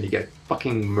entities and you get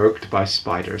fucking murked by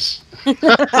spiders.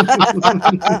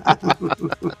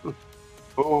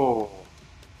 Oh.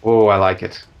 Oh, I like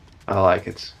it. I like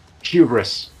it.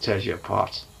 Hubris tears you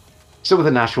apart. So with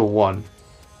a natural 1,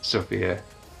 Sophia,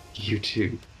 you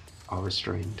too are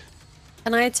restrained.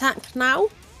 Can I attack now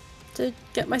to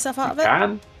get myself out of You it?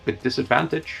 can, with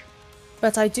disadvantage.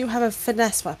 But I do have a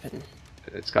finesse weapon.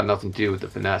 It's got nothing to do with the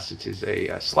finesse. It is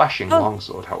a slashing Oh.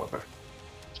 longsword, however.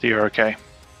 So you're okay.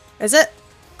 Is it?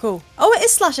 Cool. Oh, it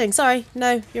is slashing. Sorry.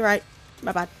 No, you're right.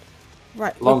 My bad.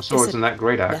 Right. well, Longswords dis- and that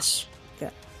great axe. Yes. Yeah.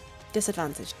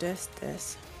 Disadvantage.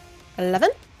 This. 11?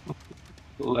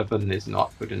 11 is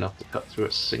not good enough to cut through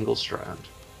a single strand.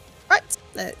 Right.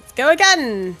 Let's go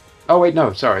again. Oh wait,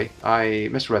 no, sorry. I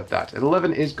misread that.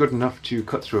 11 is good enough to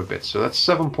cut through a bit, so that's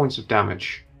 7 points of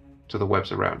damage to the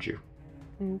webs around you.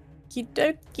 Okie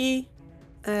dokie.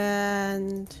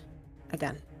 And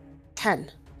again.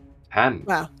 10. 10.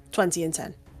 Wow. 20 and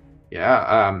 10.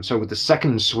 Yeah, so with the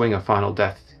second swing of Final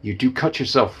Death, you do cut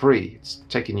yourself free. It's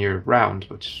taking your round,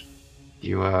 but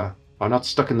you are not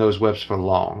stuck in those webs for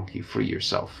long. You free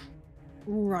yourself.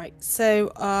 Right.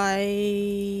 So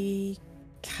I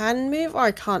can move or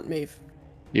I can't move,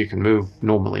 You can move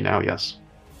normally now, yes.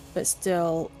 but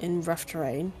still in rough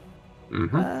terrain.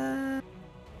 Mm-hmm.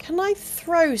 Can I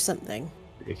throw something?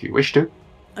 If you wish to.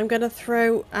 I'm going to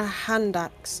throw a hand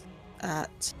axe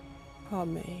at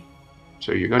Tommy.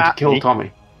 So you're going to At kill me?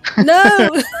 Tommy. No!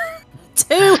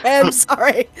 To him,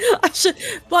 sorry. I should.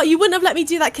 Well, you wouldn't have let me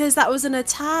do that because that was an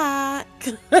attack.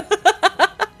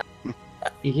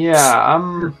 Yeah,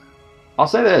 I'll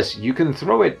say this. You can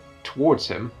throw it towards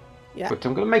him, Yeah. but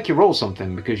I'm going to make you roll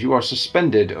something because you are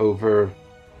suspended over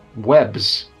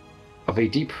webs of a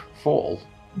deep fall.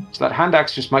 So that hand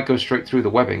axe just might go straight through the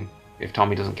webbing if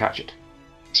Tommy doesn't catch it.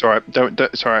 Sorry, don't.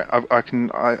 Sorry, I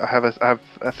have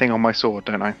a thing on my sword,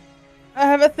 don't I? I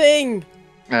have a thing.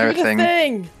 I have Do a the thing.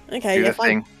 thing. Okay, Do yeah, the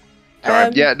fine. thing.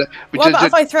 Sorry, yeah. What about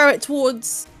if I throw it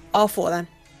towards R4 then?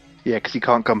 Yeah, because you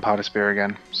can't gunpowder spear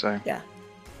again. So. Yeah.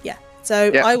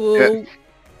 So Yeah, I will.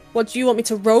 What do you want me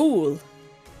to roll?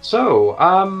 So,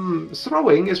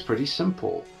 throwing is pretty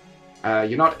simple.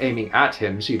 You're not aiming at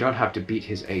him, so you don't have to beat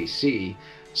his AC.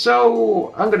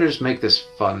 So, I'm going to just make this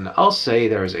fun. I'll say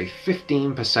there is a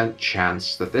 15%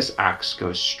 chance that this axe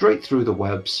goes straight through the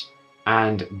webs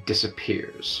and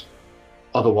disappears.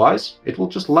 Otherwise, it will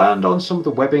just land on some of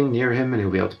the webbing near him and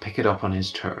he'll be able to pick it up on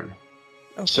his turn.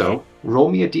 Okay. So, roll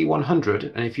me a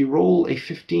d100, and if you roll a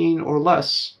 15 or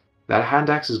less, that hand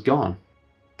axe is gone.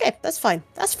 Okay, that's fine.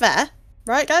 That's fair.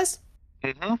 Right, guys?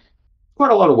 Mm-hmm.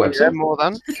 Quite a lot of webs. Yeah, more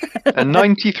than. A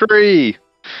 93.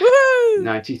 Woohoo!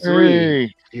 93.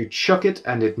 Hey. You chuck it,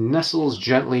 and it nestles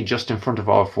gently just in front of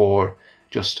R4,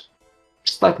 just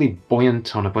slightly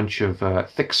buoyant on a bunch of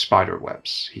thick spider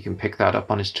webs. He can pick that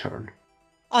up on his turn.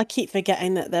 I keep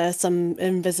forgetting that there's some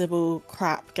invisible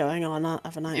crap going on,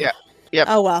 haven't I? Yeah. Yep.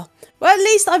 Oh well. Well, at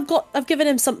least I've given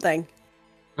him something.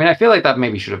 I mean, I feel like that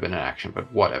maybe should have been an action,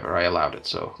 but whatever, I allowed it,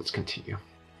 so let's continue.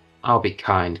 I'll be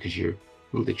kind, because you're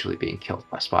literally being killed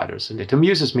by spiders, and it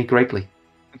amuses me greatly.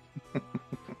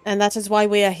 And that is why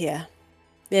we are here.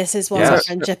 This is what Yes. our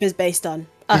friendship is based on.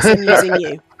 Us amusing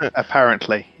you.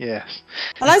 Apparently, yes.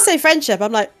 When I say friendship,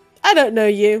 I'm like, I don't know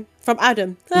you. From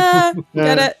Adam.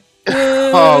 Get it?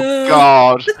 Oh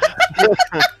God.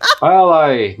 Well,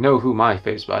 I know who my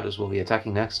fave spiders will be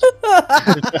attacking next.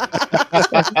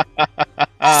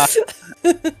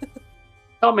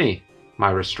 Tommy,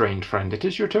 my restrained friend, it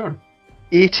is your turn.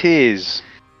 It is.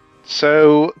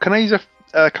 So, can I use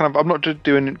a kind of? I'm not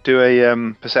do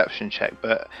a perception check,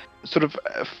 but sort of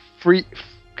free.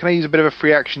 Can I use a bit of a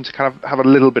free action to kind of have a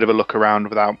little bit of a look around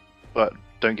without, but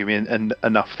don't give me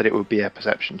enough that it would be a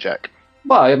perception check.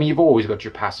 Well, I mean, you've always got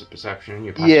your passive perception, and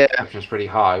your passive perception is pretty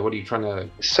high. What are you trying to...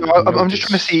 So I'm just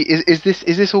trying to see, is this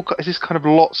kind of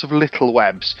lots of little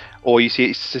webs, or you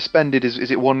see it's suspended, is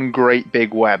it one great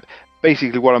big web?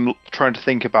 Basically what I'm trying to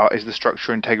think about is the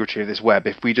structure integrity of this web.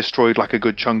 If we destroyed like a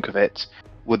good chunk of it,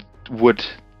 would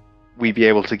we be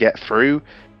able to get through?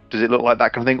 Does it look like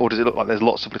that kind of thing, or does it look like there's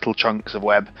lots of little chunks of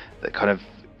web that kind of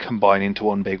combine into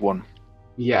one big one?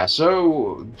 Yeah,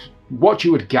 so what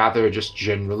you would gather just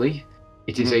generally,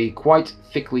 it is a quite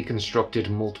thickly constructed,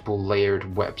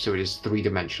 multiple-layered web, so it is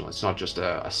three-dimensional. It's not just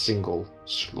a single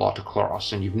slot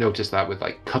across, and you've noticed that with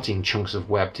like cutting chunks of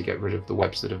web to get rid of the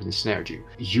webs that have ensnared you.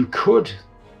 You could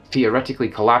theoretically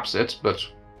collapse it, but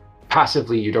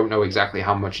passively you don't know exactly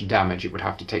how much damage it would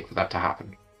have to take for that to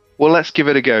happen. Well, let's give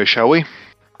it a go, shall we?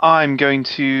 I'm going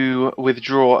to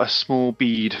withdraw a small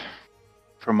bead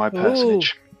from my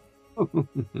personage.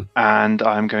 And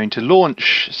I'm going to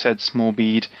launch said small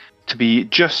bead to be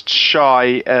just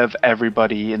shy of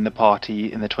everybody in the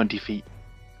party in the 20 feet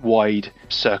wide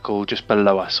circle just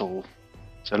below us all.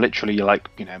 So literally, like,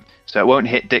 so it won't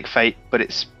hit Dick Fate, but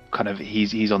it's kind of,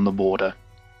 he's on the border.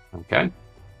 Okay.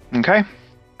 Okay.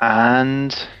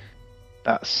 And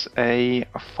that's a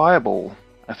fireball,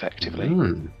 effectively.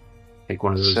 Take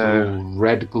one of those little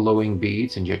red glowing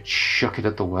beads and you chuck it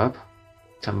at the web.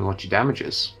 Tell me what your damage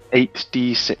is.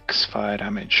 8d6 fire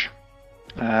damage.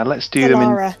 Let's do them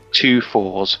in 2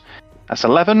 4s. That's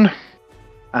 11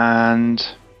 and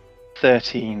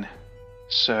 13.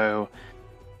 So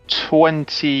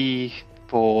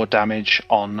 24 damage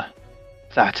on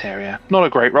that area. Not a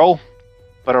great roll,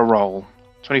 but a roll.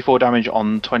 24 damage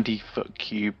on 20 foot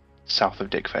cube south of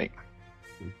Dick Fate.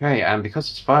 Okay, and because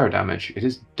it's fire damage, it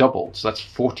is doubled, so that's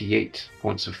 48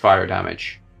 points of fire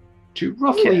damage to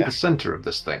roughly the center of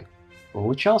this thing,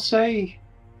 which I'll say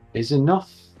is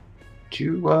enough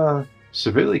to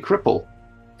severely cripple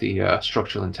the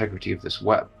structural integrity of this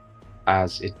web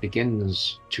as it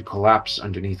begins to collapse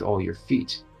underneath all your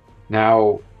feet.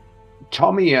 Now,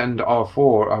 Tommy and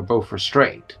R4 are both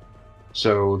restrained,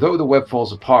 so though the web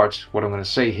falls apart, what I'm going to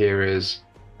say here is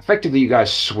effectively you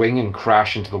guys swing and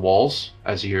crash into the walls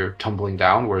as you're tumbling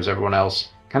down, whereas everyone else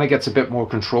kind of gets a bit more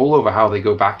control over how they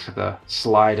go back to the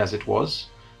slide as it was.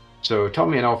 So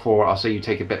Tommy and R4, I'll say you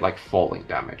take a bit like falling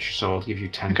damage, so I'll give you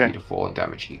 10 feet of falling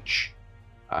damage each.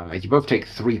 You both take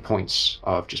 3 points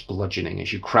of just bludgeoning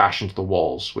as you crash into the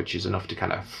walls, which is enough to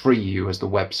kind of free you as the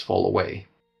webs fall away.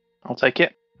 I'll take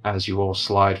it. As you all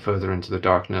slide further into the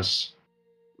darkness,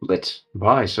 lit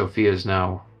by Sophia's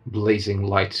now blazing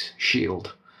light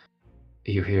shield.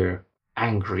 You hear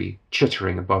angry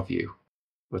chittering above you,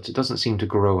 but it doesn't seem to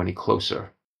grow any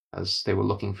closer. as they were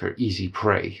looking for easy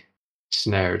prey,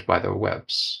 snared by their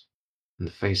webs. And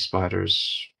the phase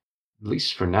spiders, at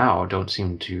least for now, don't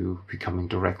seem to be coming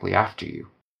directly after you.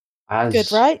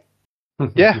 Good, right?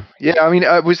 Yeah. I mean,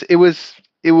 it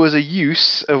was a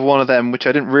use of one of them, which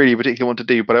I didn't really particularly want to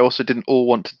do, but I also didn't all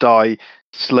want to die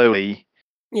slowly.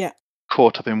 Yeah.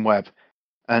 Caught up in web.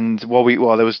 And there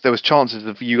was chances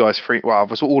of you guys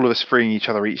all of us freeing each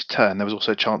other each turn. There was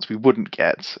also a chance we wouldn't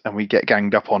get, and we get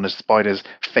ganged up on as spiders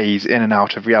phase in and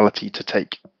out of reality to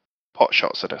take pot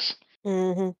shots at us.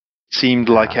 Mm-hmm. Seemed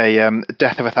like a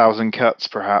death of 1,000 cuts,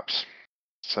 perhaps.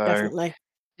 So Definitely.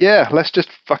 yeah, let's just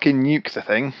fucking nuke the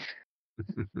thing.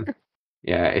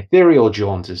 Yeah, ethereal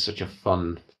jaunt is such a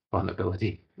fun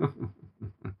ability.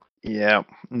 Yeah,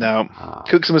 no,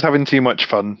 Cookson was having too much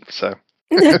fun, so.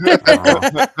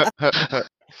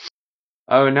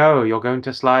 Oh no, you're going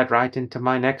to slide right into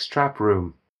my next trap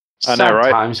room. I know,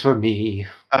 right? Times for me.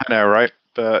 I know, right?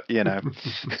 But, you know,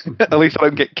 at least I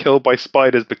don't get killed by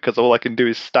spiders because all I can do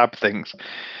is stab things.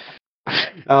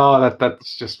 Oh,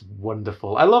 that's just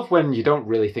wonderful. I love when you don't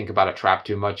really think about a trap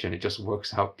too much and it just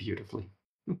works out beautifully.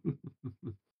 I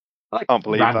like can't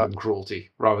believe random that. cruelty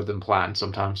rather than planned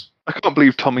sometimes. I can't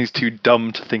believe Tommy's too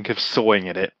dumb to think of sawing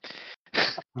at it.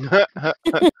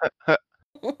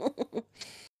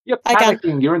 You're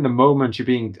panicking. You're in the moment. You're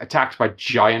being attacked by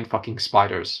giant fucking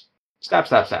spiders. Stab,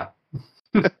 stab, stab.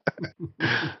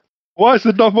 Why is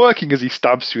it not working as he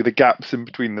stabs through the gaps in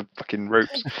between the fucking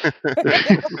ropes?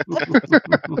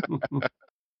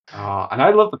 And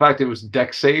I love the fact it was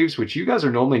deck saves, which you guys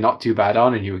are normally not too bad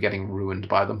on, and you were getting ruined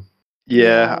by them.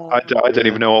 Yeah, I don't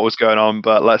even know what was going on,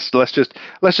 but let's just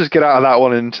get out of that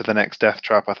one into the next death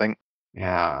trap, I think.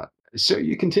 Yeah. So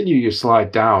you continue your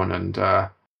slide down, and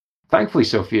thankfully,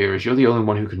 Sophia, as you're the only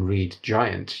one who can read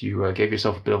Giant, you gave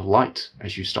yourself a bit of light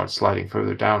as you start sliding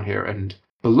further down here, and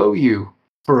below you,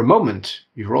 for a moment,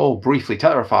 you're all briefly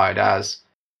terrified as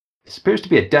this appears to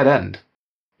be a dead end.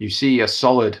 You see a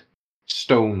solid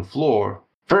stone floor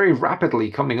very rapidly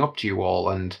coming up to you all,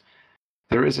 and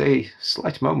there is a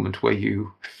slight moment where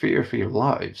you fear for your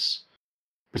lives.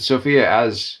 But Sophia,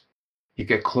 as you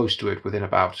get close to it within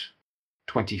about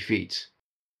 20 feet,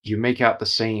 you make out the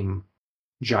same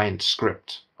giant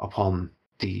script upon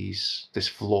this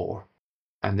floor.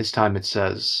 And this time it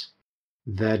says,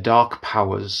 "Their dark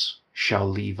powers shall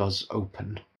leave us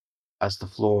open," as the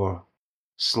floor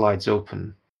slides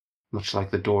open, much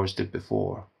like the doors did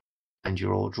before, and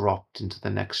you're all dropped into the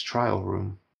next trial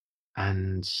room.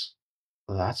 And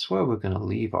that's where we're going to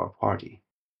leave our party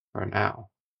for now.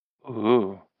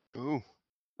 Ooh.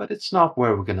 But it's not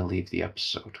where we're going to leave the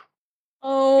episode.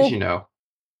 Oh. As you know,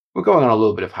 we're going on a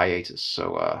little bit of hiatus,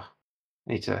 so I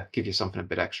need to give you something a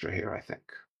bit extra here, I think.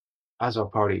 As our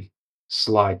party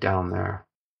slide down there,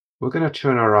 we're going to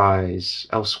turn our eyes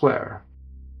elsewhere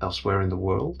in the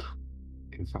world.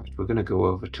 In fact, we're going to go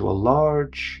over to a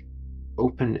large,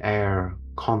 open-air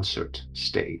concert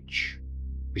stage.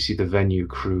 We see the venue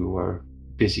crew are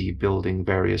busy building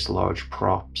various large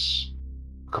props.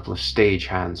 A couple of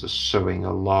stagehands are sewing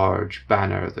a large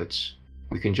banner that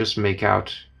we can just make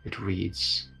out. It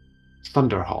reads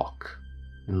Thunderhawk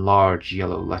in large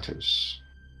yellow letters.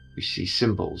 We see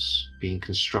symbols being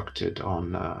constructed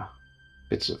on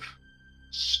bits of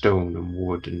stone and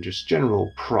wood and just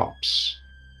general props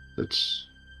that,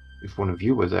 if one of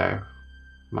you were there,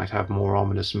 might have more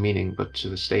ominous meaning, but to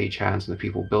the stagehands and the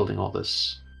people building all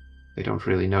this, they don't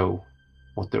really know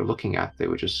what they're looking at. They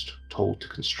were just told to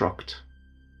construct.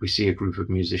 We see a group of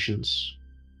musicians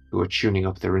who are tuning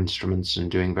up their instruments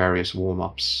and doing various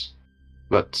warm-ups.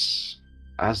 But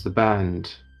as the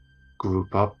band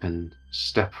group up and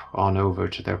step on over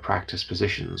to their practice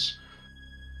positions,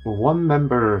 one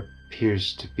member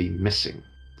appears to be missing.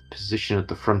 The position at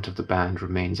the front of the band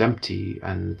remains empty,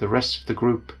 and the rest of the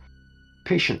group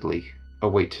patiently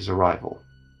await his arrival.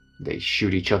 They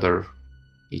shoot each other,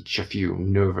 each a few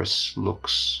nervous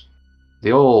looks.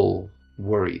 They all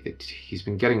worry that he's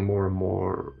been getting more and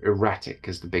more erratic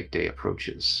as the big day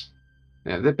approaches.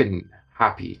 They've been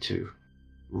happy to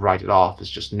write it off as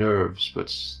just nerves,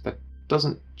 but that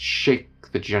doesn't shake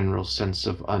the general sense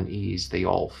of unease they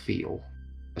all feel,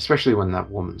 especially when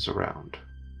that woman's around.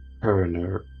 Her and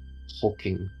her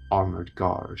hulking armored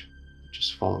guard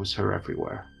just follows her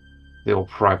everywhere. They all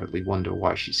privately wonder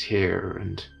why she's here,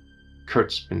 and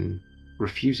Kurt's been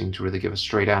refusing to really give a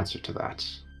straight answer to that.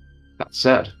 That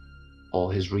said, all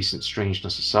his recent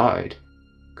strangeness aside,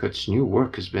 Kurt's new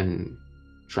work has been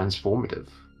transformative.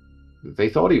 They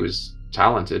thought he was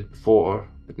talented before,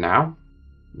 but now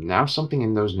something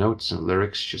in those notes and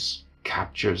lyrics just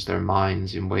captures their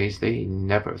minds in ways they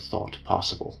never thought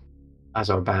possible. As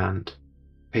our band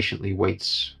patiently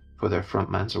waits for their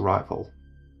frontman's arrival.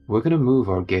 We're going to move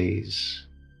our gaze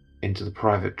into the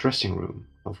private dressing room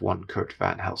of one Kurt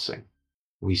Van Helsing.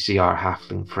 We see our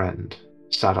halfling friend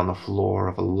sat on the floor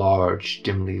of a large,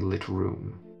 dimly lit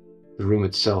room. The room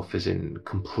itself is in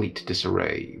complete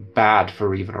disarray, bad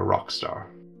for even a rock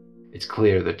star. It's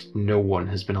clear that no one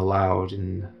has been allowed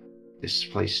in this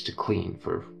place to clean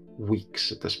for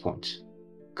weeks at this point.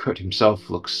 Kurt himself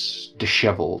looks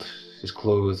disheveled. His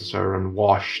clothes are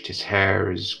unwashed, his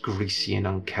hair is greasy and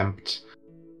unkempt.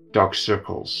 Dark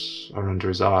circles are under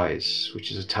his eyes, which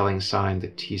is a telling sign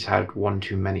that he's had one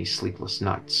too many sleepless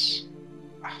nights.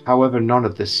 However, none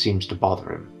of this seems to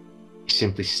bother him. He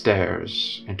simply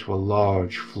stares into a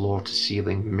large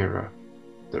floor-to-ceiling mirror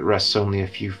that rests only a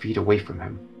few feet away from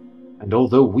him. And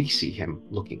although we see him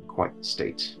looking quite the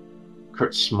state,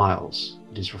 Kurt smiles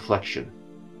at his reflection.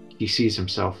 He sees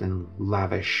himself in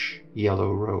lavish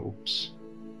yellow robes,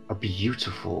 a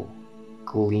beautiful,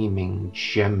 gleaming,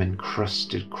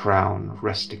 gem-encrusted crown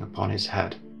resting upon his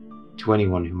head. To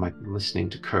anyone who might be listening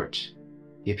to Kurt,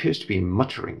 he appears to be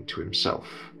muttering to himself.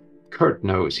 Kurt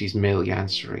knows he's merely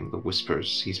answering the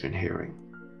whispers he's been hearing.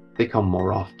 They come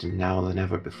more often now than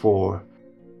ever before,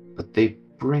 but they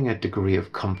bring a degree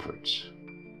of comfort.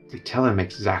 They tell him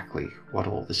exactly what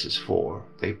all this is for.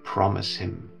 They promise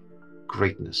him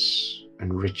greatness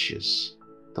and riches,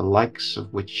 the likes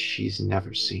of which he's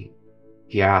never seen.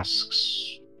 He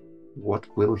asks, what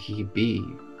will he be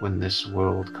when this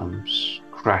world comes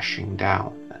crashing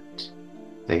down? And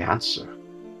they answer,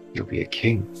 you'll be a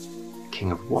king. A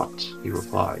king of what? He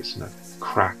replies in a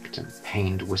cracked and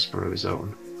pained whisper of his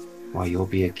own. Why, you'll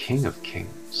be a king of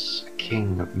kings, a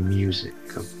king of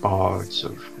music, of bards,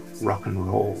 of rock and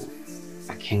roll,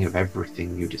 a king of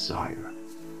everything you desire.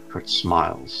 Kurt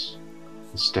smiles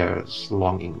and stares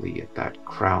longingly at that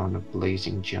crown of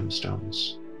blazing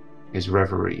gemstones. His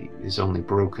reverie is only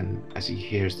broken as he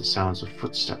hears the sounds of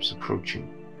footsteps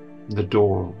approaching. The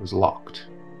door was locked,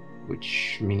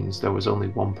 which means there was only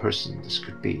one person this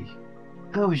could be.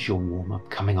 How is your warm-up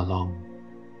coming along?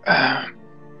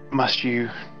 Must you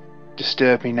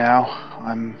disturb me now?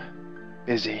 I'm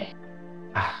busy.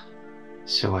 Ah,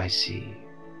 so I see.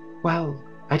 Well,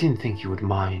 I didn't think you would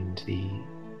mind the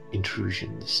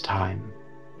intrusion this time.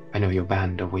 I know your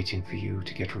band are waiting for you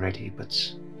to get ready,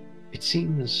 but it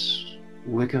seems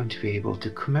we're going to be able to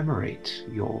commemorate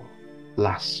your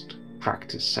last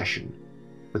practice session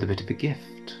with a bit of a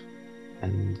gift.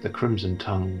 And the Crimson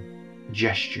Tongue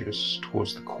gestures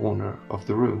towards the corner of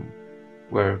the room,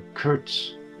 where Kurt,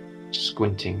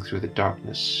 squinting through the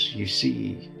darkness, you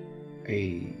see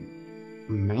a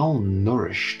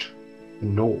malnourished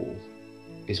gnoll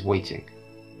is waiting.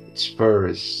 Its fur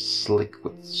is slick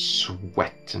with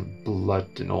sweat and blood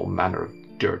and all manner of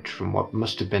dirt from what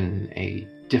must have been a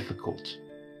difficult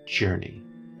journey,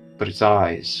 but its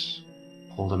eyes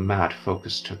hold a mad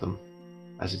focus to them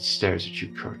as it stares at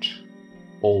you, Kurt,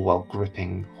 all while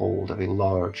gripping hold of a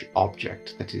large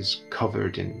object that is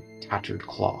covered in tattered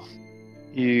cloth.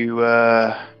 You,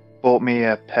 bought me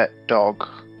a pet dog.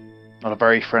 Not a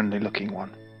very friendly looking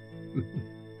one.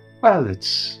 Well,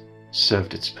 it's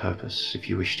served its purpose. If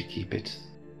you wish to keep it,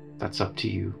 that's up to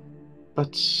you.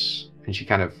 But, and she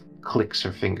kind of clicks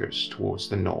her fingers towards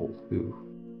the gnoll, who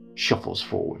shuffles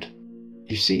forward.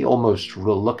 You see almost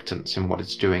reluctance in what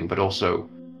it's doing, but also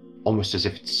almost as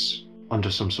if it's under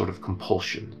some sort of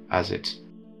compulsion as it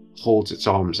holds its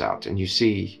arms out, and you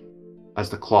see, as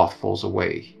the cloth falls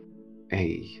away,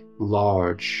 a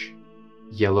large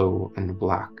yellow and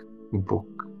black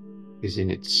book is in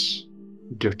its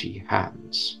dirty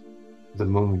hands. The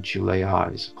moment you lay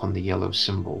eyes upon the yellow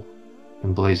symbol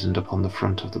emblazoned upon the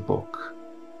front of the book,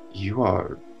 you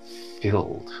are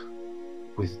filled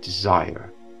with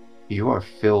desire. You are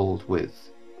filled with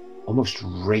almost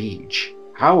rage.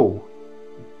 How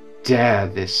dare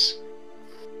this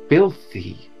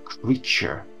filthy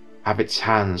creature have its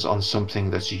hands on something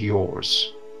that's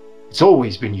yours? It's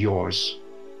always been yours.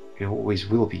 It always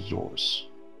will be yours.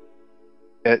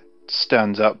 It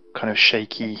stands up, kind of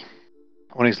shaky,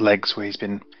 on his legs where he's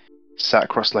been sat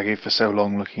cross-legged for so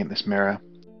long looking at this mirror.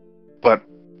 But,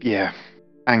 yeah,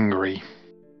 angry.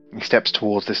 He steps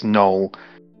towards this gnoll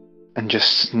and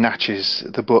just snatches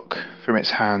the book from its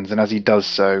hands, and as he does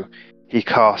so, he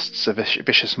casts a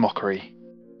vicious mockery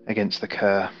against the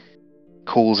cur,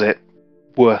 calls it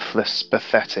worthless,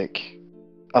 pathetic,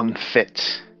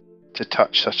 unfit to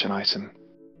touch such an item.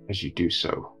 As you do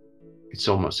so, it's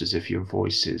almost as if your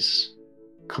voice is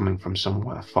coming from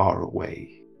somewhere far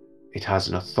away. It has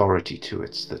an authority to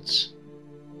it that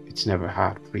it's never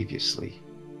had previously.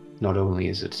 Not only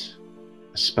is it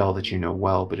a spell that you know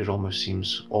well, but it almost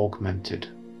seems augmented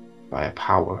by a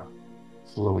power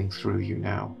flowing through you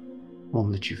now,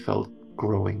 one that you felt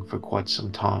growing for quite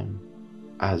some time,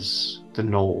 as the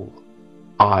gnoll,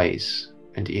 eyes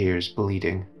and ears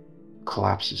bleeding,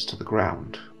 collapses to the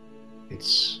ground,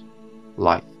 its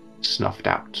life snuffed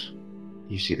out.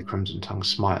 You see the Crimson Tongue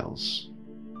smiles,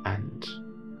 and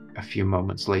a few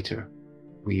moments later,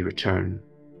 we return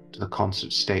to the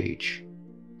concert stage.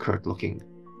 Kurt, looking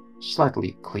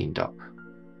slightly cleaned up,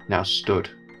 now stood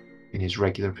in his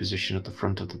regular position at the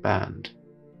front of the band,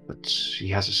 but he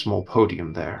has a small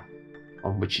podium there,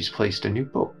 on which he's placed a new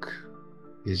book.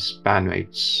 His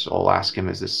bandmates all ask him,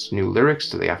 is this new lyrics?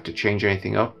 Do they have to change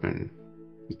anything up? And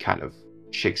he kind of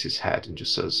shakes his head and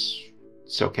just says,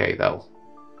 it's okay,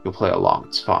 you'll play along,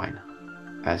 it's fine.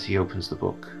 As he opens the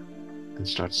book and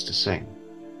starts to sing,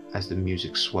 as the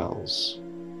music swells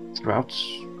throughout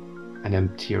an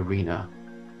empty arena,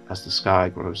 as the sky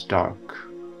grows dark,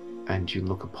 and you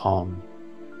look upon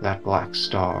that black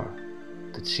star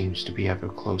that seems to be ever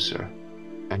closer.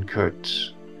 And Kurt,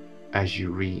 as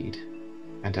you read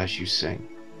and as you sing,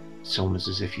 it's almost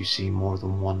as if you see more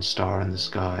than one star in the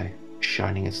sky,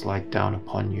 shining its light down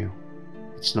upon you.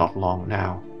 It's not long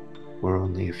now. We're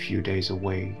only a few days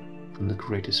away from the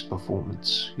greatest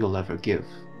performance you'll ever give.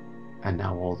 And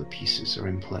now all the pieces are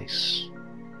in place.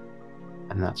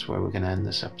 And that's where we're going to end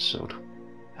this episode.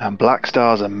 And black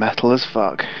stars are metal as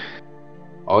fuck.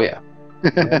 Oh yeah.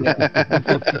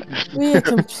 We are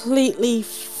completely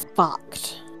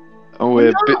fucked.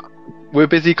 We're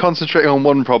busy concentrating on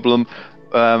one problem.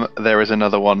 There is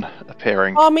another one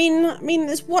appearing. I mean,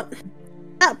 there's what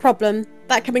that problem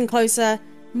that coming closer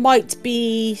might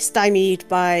be stymied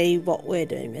by what we're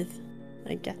doing with.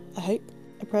 I guess. I hope.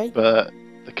 I pray. But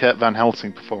the Kurt Van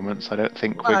Helsing performance, I don't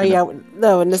think we're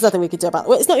no, and there's nothing we could do about it.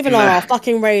 Well, it's not even on our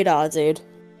fucking radar, dude.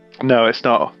 No, it's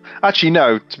not. Actually,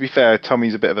 no. To be fair,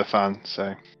 Tommy's a bit of a fan,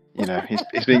 so you know he's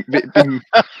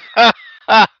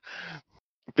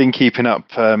been keeping up.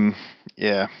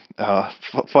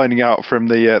 Finding out from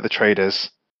the traders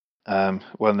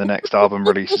when the next album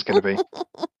release is going to be.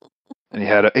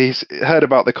 And he's heard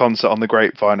about the concert on the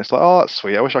grapevine. It's like, oh, that's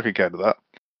sweet. I wish I could go to that.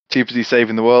 Too busy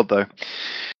saving the world, though.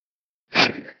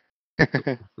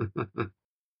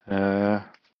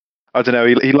 I don't know.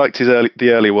 He liked the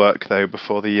early work though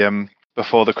before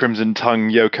the Crimson Tongue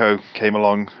Yoko came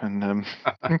along and.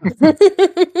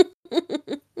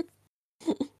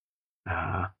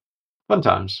 Fun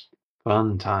times.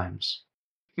 Fun times.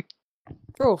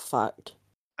 We're all fucked.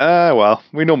 Well,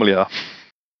 we normally are.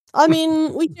 I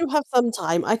mean, we do have some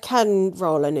time. I can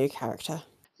roll a new character.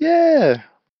 Yeah.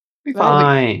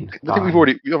 Fine. I think I've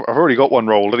already got one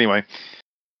rolled anyway.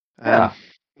 Yeah.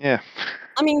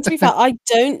 I mean, to be fair, I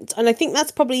don't, and I think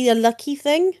that's probably a lucky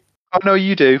thing. Oh no,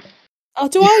 you do. Oh,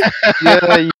 do I?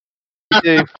 Yeah, you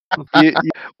do.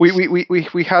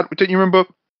 We had. Don't you remember?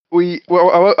 I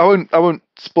won't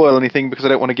spoil anything because I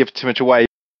don't want to give too much away.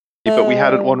 But we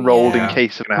had one rolled in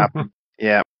case of it happened.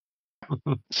 Yeah.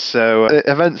 So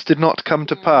events did not come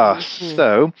to pass.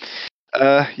 So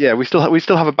we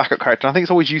still have a backup character. And I think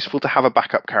it's always useful to have a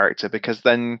backup character because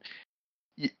then.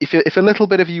 If a little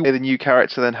bit of you are the new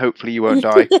character, then hopefully you won't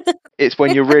die. It's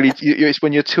when it's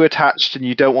when you're too attached and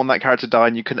you don't want that character to die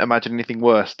and you couldn't imagine anything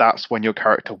worse. That's when your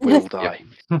character will die.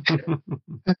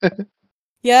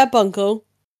 Yeah, Bunkle.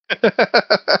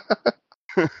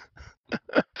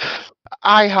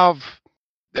 I have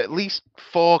at least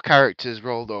 4 characters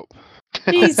rolled up.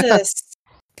 Jesus,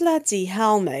 bloody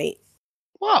hell, mate.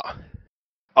 What?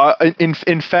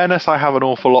 In fairness, I have an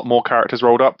awful lot more characters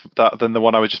rolled up than the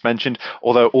one I just mentioned,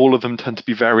 although all of them tend to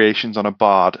be variations on a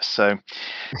bard, so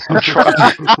I'm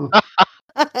trying.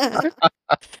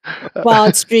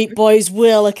 Bard Street Boys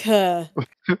will occur.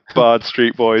 Bard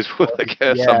Street Boys will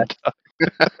occur sometime.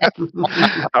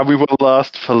 And we will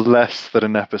last for less than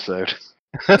an episode.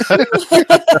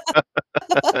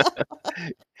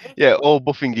 Yeah, all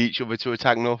buffing each other to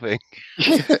attack nothing.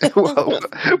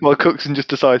 well, Cookson just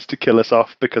decides to kill us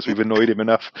off because we've annoyed him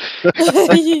enough.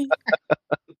 Be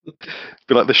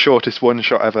like the shortest one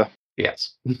shot ever.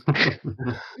 Yes.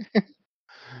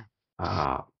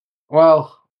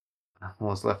 Well,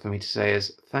 what's left for me to say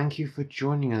is thank you for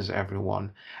joining us,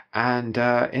 everyone. And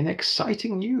in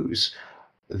exciting news,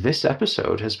 this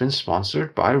episode has been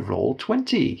sponsored by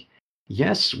Roll20.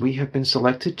 Yes, we have been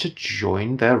selected to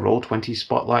join their Roll20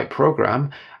 Spotlight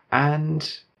program,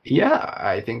 and yeah,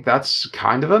 I think that's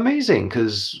kind of amazing,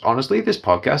 because honestly, this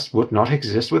podcast would not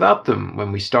exist without them.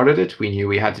 When we started it, we knew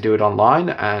we had to do it online,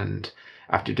 and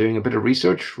after doing a bit of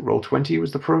research, Roll20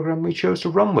 was the program we chose to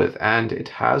run with, and it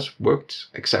has worked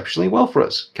exceptionally well for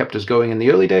us. Kept us going in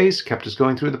the early days, kept us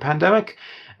going through the pandemic,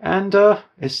 and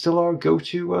it's still our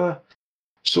go-to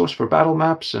source for battle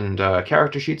maps and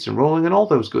character sheets and rolling and all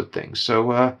those good things.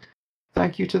 So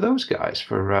thank you to those guys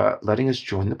for letting us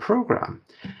join the program.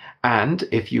 And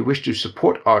if you wish to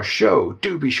support our show,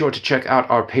 do be sure to check out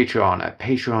our Patreon at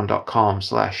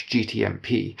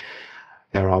patreon.com/GTMP.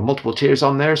 There are multiple tiers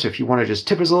on there, so if you want to just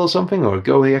tip us a little something or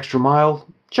go the extra mile,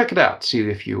 check it out. See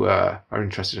if you are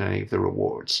interested in any of the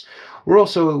rewards. We're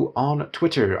also on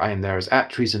Twitter. I am there as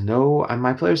 @TreasonNo, and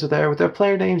my players are there with their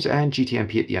player names and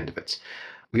GTMP at the end of it.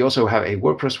 We also have a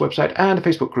WordPress website and a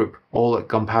Facebook group, all at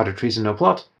Gunpowder Treason No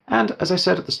Plot. And as I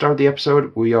said at the start of the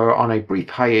episode, we are on a brief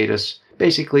hiatus,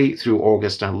 basically through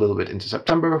August and a little bit into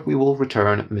September. We will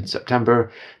return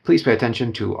mid-September. Please pay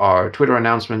attention to our Twitter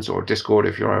announcements or Discord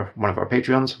if you're one of our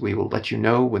Patreons. We will let you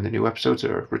know when the new episodes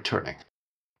are returning.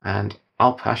 And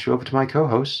I'll pass you over to my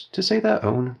co-hosts to say their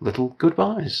own little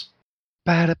goodbyes.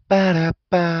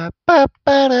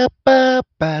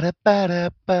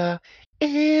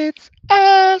 It's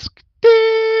Ask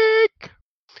Dick!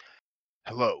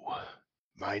 Hello,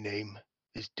 my name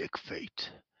is Dick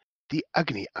Fate, the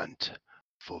Agony Ant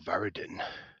for Varadin.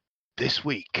 This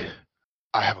week,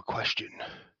 I have a question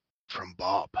from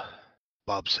Bob.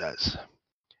 Bob says,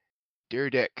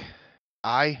 Dear Dick,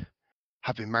 I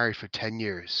have been married for 10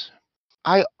 years.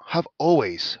 I have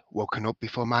always woken up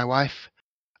before my wife,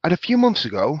 and a few months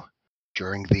ago,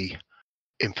 during the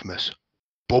infamous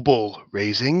bubble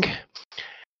raising,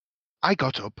 I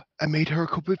got up and made her a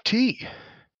cup of tea.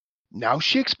 Now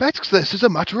she expects this as a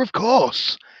matter of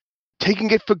course,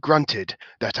 taking it for granted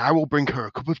that I will bring her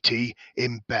a cup of tea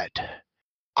in bed.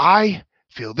 I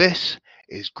feel this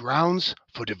is grounds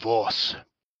for divorce.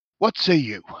 What say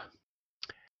you?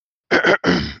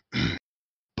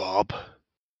 Bob,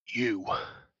 you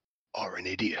are an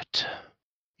idiot.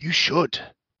 You should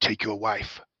take your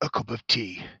wife a cup of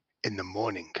tea in the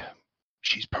morning.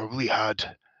 She's probably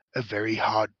had a very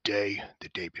hard day the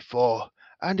day before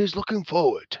and is looking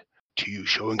forward to you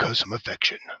showing her some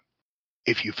affection.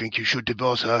 If you think you should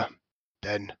divorce her,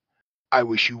 then I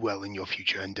wish you well in your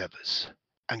future endeavors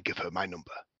and give her my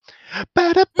number.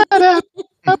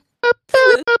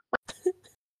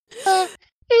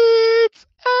 It's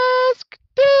Ask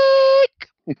Dick!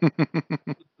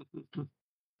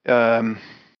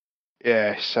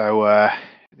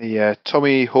 The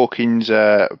Tommy Hawkins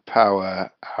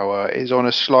Power Hour is on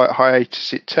a slight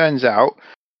hiatus. It turns out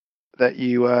that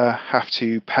you have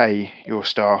to pay your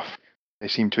staff. They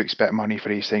seem to expect money for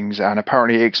these things, and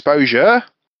apparently exposure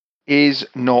is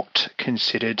not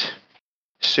considered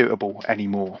suitable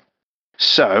anymore.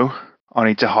 So I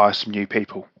need to hire some new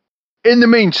people. In the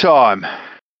meantime,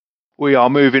 we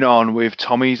are moving on with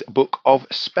Tommy's Book of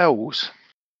Spells.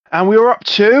 And we were up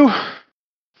to...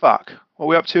 What were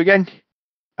we up to again?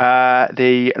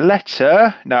 The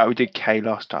letter... No, we did K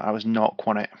last time. I was not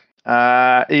quite it.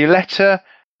 The letter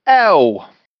L.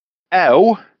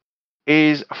 L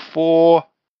is for,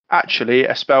 actually,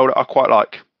 a spell that I quite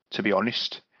like, to be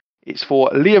honest. It's for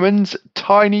Leomund's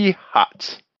Tiny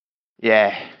Hut.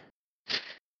 Yeah.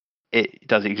 It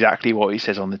does exactly what it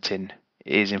says on the tin.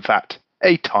 It is, in fact,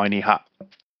 a tiny hut.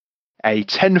 A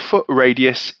 10-foot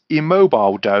radius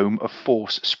immobile dome of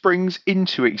force springs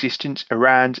into existence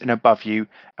around and above you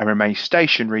and remains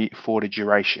stationary for the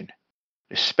duration.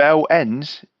 The spell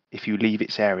ends if you leave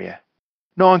its area.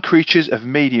 9 creatures of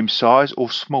medium size or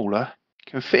smaller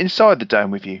can fit inside the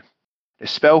dome with you. The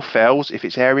spell fails if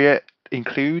its area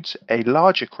includes a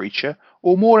larger creature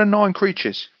or more than 9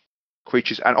 creatures.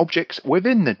 Creatures and objects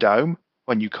within the dome,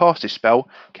 when you cast this spell,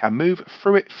 can move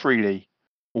through it freely.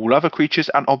 All other creatures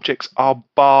and objects are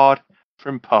barred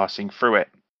from passing through it.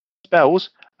 Spells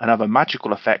and other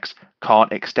magical effects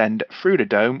can't extend through the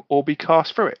dome or be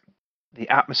cast through it. The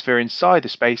atmosphere inside the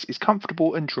space is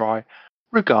comfortable and dry,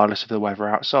 regardless of the weather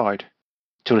outside.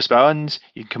 Until the spell ends,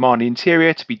 you can command the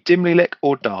interior to be dimly lit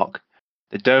or dark.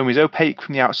 The dome is opaque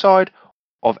from the outside,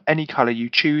 of any colour you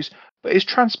choose, but is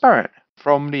transparent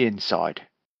from the inside.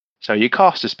 So you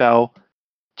cast a spell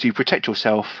to protect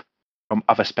yourself from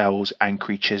other spells and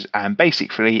creatures and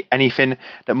basically anything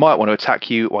that might want to attack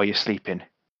you while you're sleeping.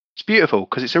 It's beautiful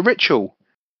because it's a ritual.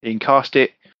 You can cast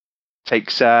it.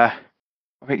 Takes I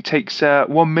think it takes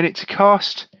 1 minute to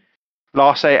cast.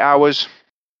 Lasts 8 hours.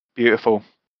 Beautiful.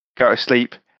 Go to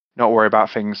sleep. Not worry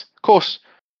about things. Of course,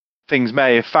 things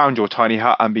may have found your tiny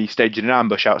hut and be staging an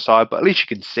ambush outside, but at least you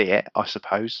can see it, I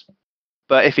suppose.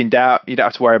 But if in doubt, you don't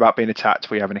have to worry about being attacked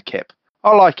while you're having a kip.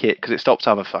 I like it because it stops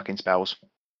other fucking spells.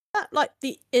 That like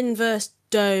the inverse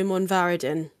dome on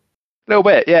Varadin. A little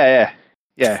bit, yeah.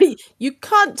 You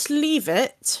can't leave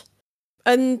it,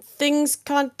 and things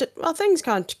can't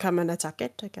come and attack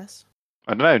it, I guess.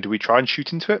 I don't know. Do we try and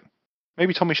shoot into it?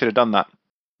 Maybe Tommy should have done that.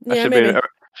 That Yeah, should have maybe.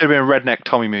 been a redneck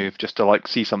Tommy move, just to like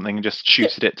see something and just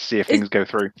shoot at it to see if things go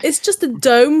through. It's just a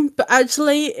dome, but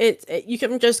actually, you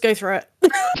can just go through it.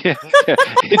 Yeah.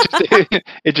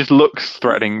 It just looks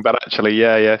threatening, but actually,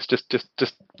 yeah, it's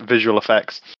just visual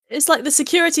effects. It's like the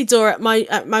security door at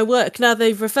my work. Now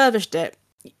they've refurbished it.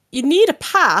 You need a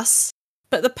pass,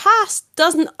 but the pass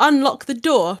doesn't unlock the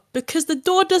door because the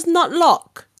door does not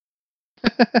lock.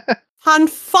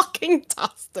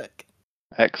 Fan-fucking-tastic.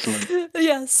 Excellent.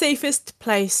 Yeah, safest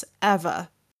place ever.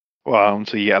 Well,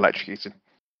 until you get electrocuted.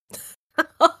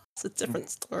 It's a different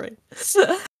story.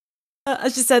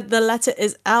 As you said, the letter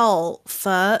is L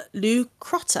for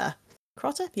Lucrota.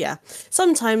 Crota? Yeah.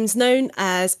 Sometimes known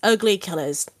as ugly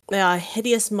killers. They are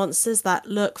hideous monsters that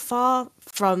lurk far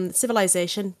from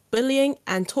civilization, bullying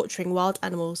and torturing wild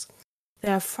animals.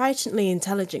 They are frighteningly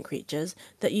intelligent creatures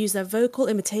that use their vocal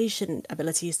imitation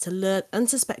abilities to lure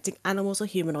unsuspecting animals or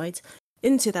humanoids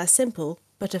into their simple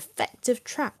but effective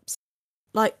traps,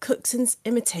 like Cookson's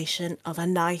imitation of a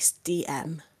nice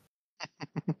DM.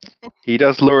 He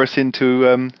does lure us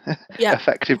into Yeah.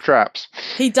 effective traps.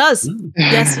 He does.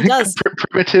 Yes, he does.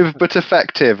 Primitive but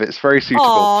effective. It's very suitable.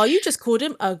 Oh, you just called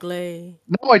him ugly.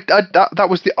 No, that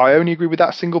was the. I only agree with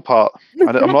that single part. I'm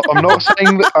not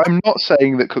saying that. I'm not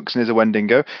saying that Cookson is a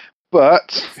Wendigo,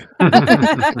 but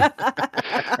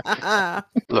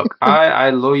Look, I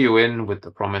lure you in with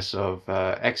the promise of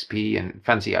XP and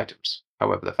fancy items.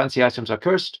 However, the fancy items are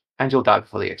cursed, and you'll die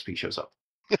before the XP shows up.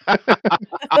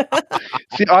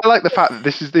 see, I like the fact that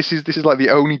this is like the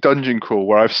only dungeon crawl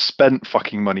where I've spent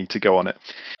fucking money to go on it.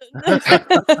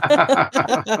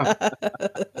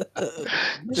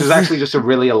 This is actually just a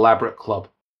really elaborate club.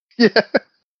 Yeah.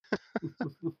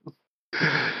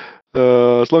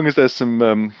 As long as there's some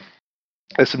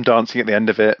dancing at the end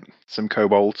of it, some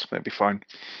kobolds, that'd be fine.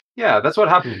 Yeah, that's what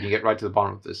happens when you get right to the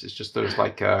bottom of this. It's just there's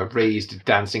like raised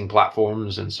dancing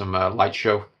platforms and some light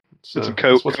show. So Some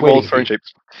that's what's kobold waiting for throwing you.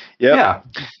 shapes. Yeah,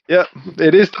 Yeah,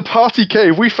 it is the party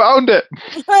cave. We found it.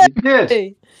 you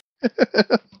did.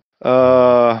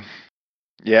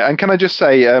 Yeah, and can I just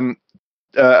say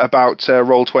about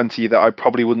Roll20 that I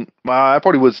probably wouldn't. Well, I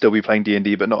probably would still be playing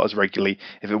D&D, but not as regularly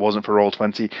if it wasn't for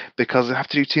Roll20, because I have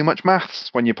to do too much maths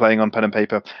when you're playing on pen and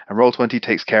paper, and Roll20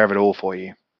 takes care of it all for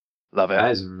you. Love it.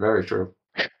 That is very true.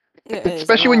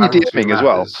 Especially when you're DMing as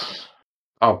well.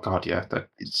 Oh god, yeah,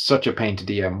 it's such a pain to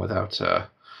DM without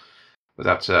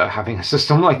having a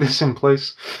system like this in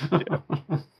place.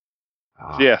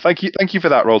 Yeah, thank you for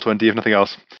that, Roll20, if nothing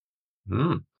else.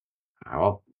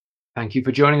 Well, thank you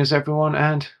for joining us, everyone,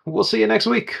 and we'll see you next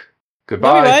week. No,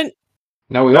 Goodbye. we won't.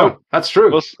 No, we won't. That's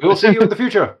true. We will see you in the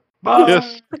future. Bye.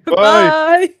 Yes.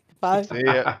 Bye. Bye. See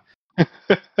ya.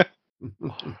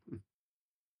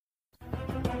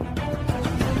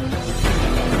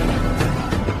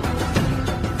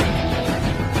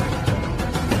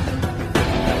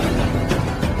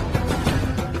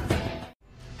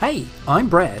 Hey, I'm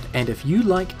Brad, and if you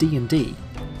like D&D,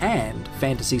 and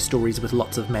fantasy stories with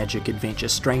lots of magic, adventure,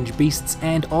 strange beasts,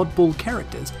 and oddball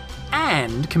characters,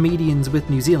 and comedians with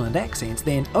New Zealand accents,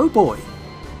 then oh boy,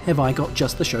 have I got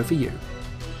just the show for you.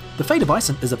 The Fate of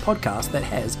Ison is a podcast that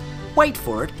has, wait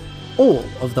for it, all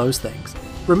of those things.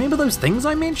 Remember those things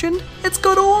I mentioned? It's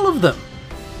got all of them!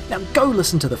 Now go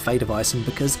listen to The Fate of Ison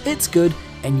because it's good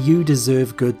and you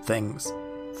deserve good things.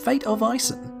 Fate of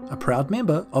Ison, a proud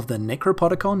member of the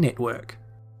Necropodicon Network.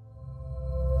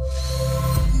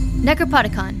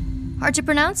 Necropodicon. Hard to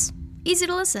pronounce, easy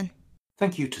to listen.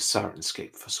 Thank you to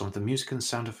Sirenscape for some of the music and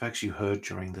sound effects you heard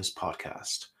during this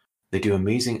podcast. They do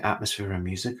amazing atmosphere and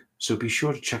music, so be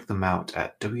sure to check them out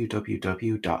at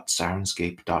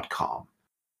www.sirenscape.com.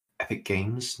 Epic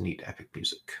games need epic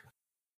music.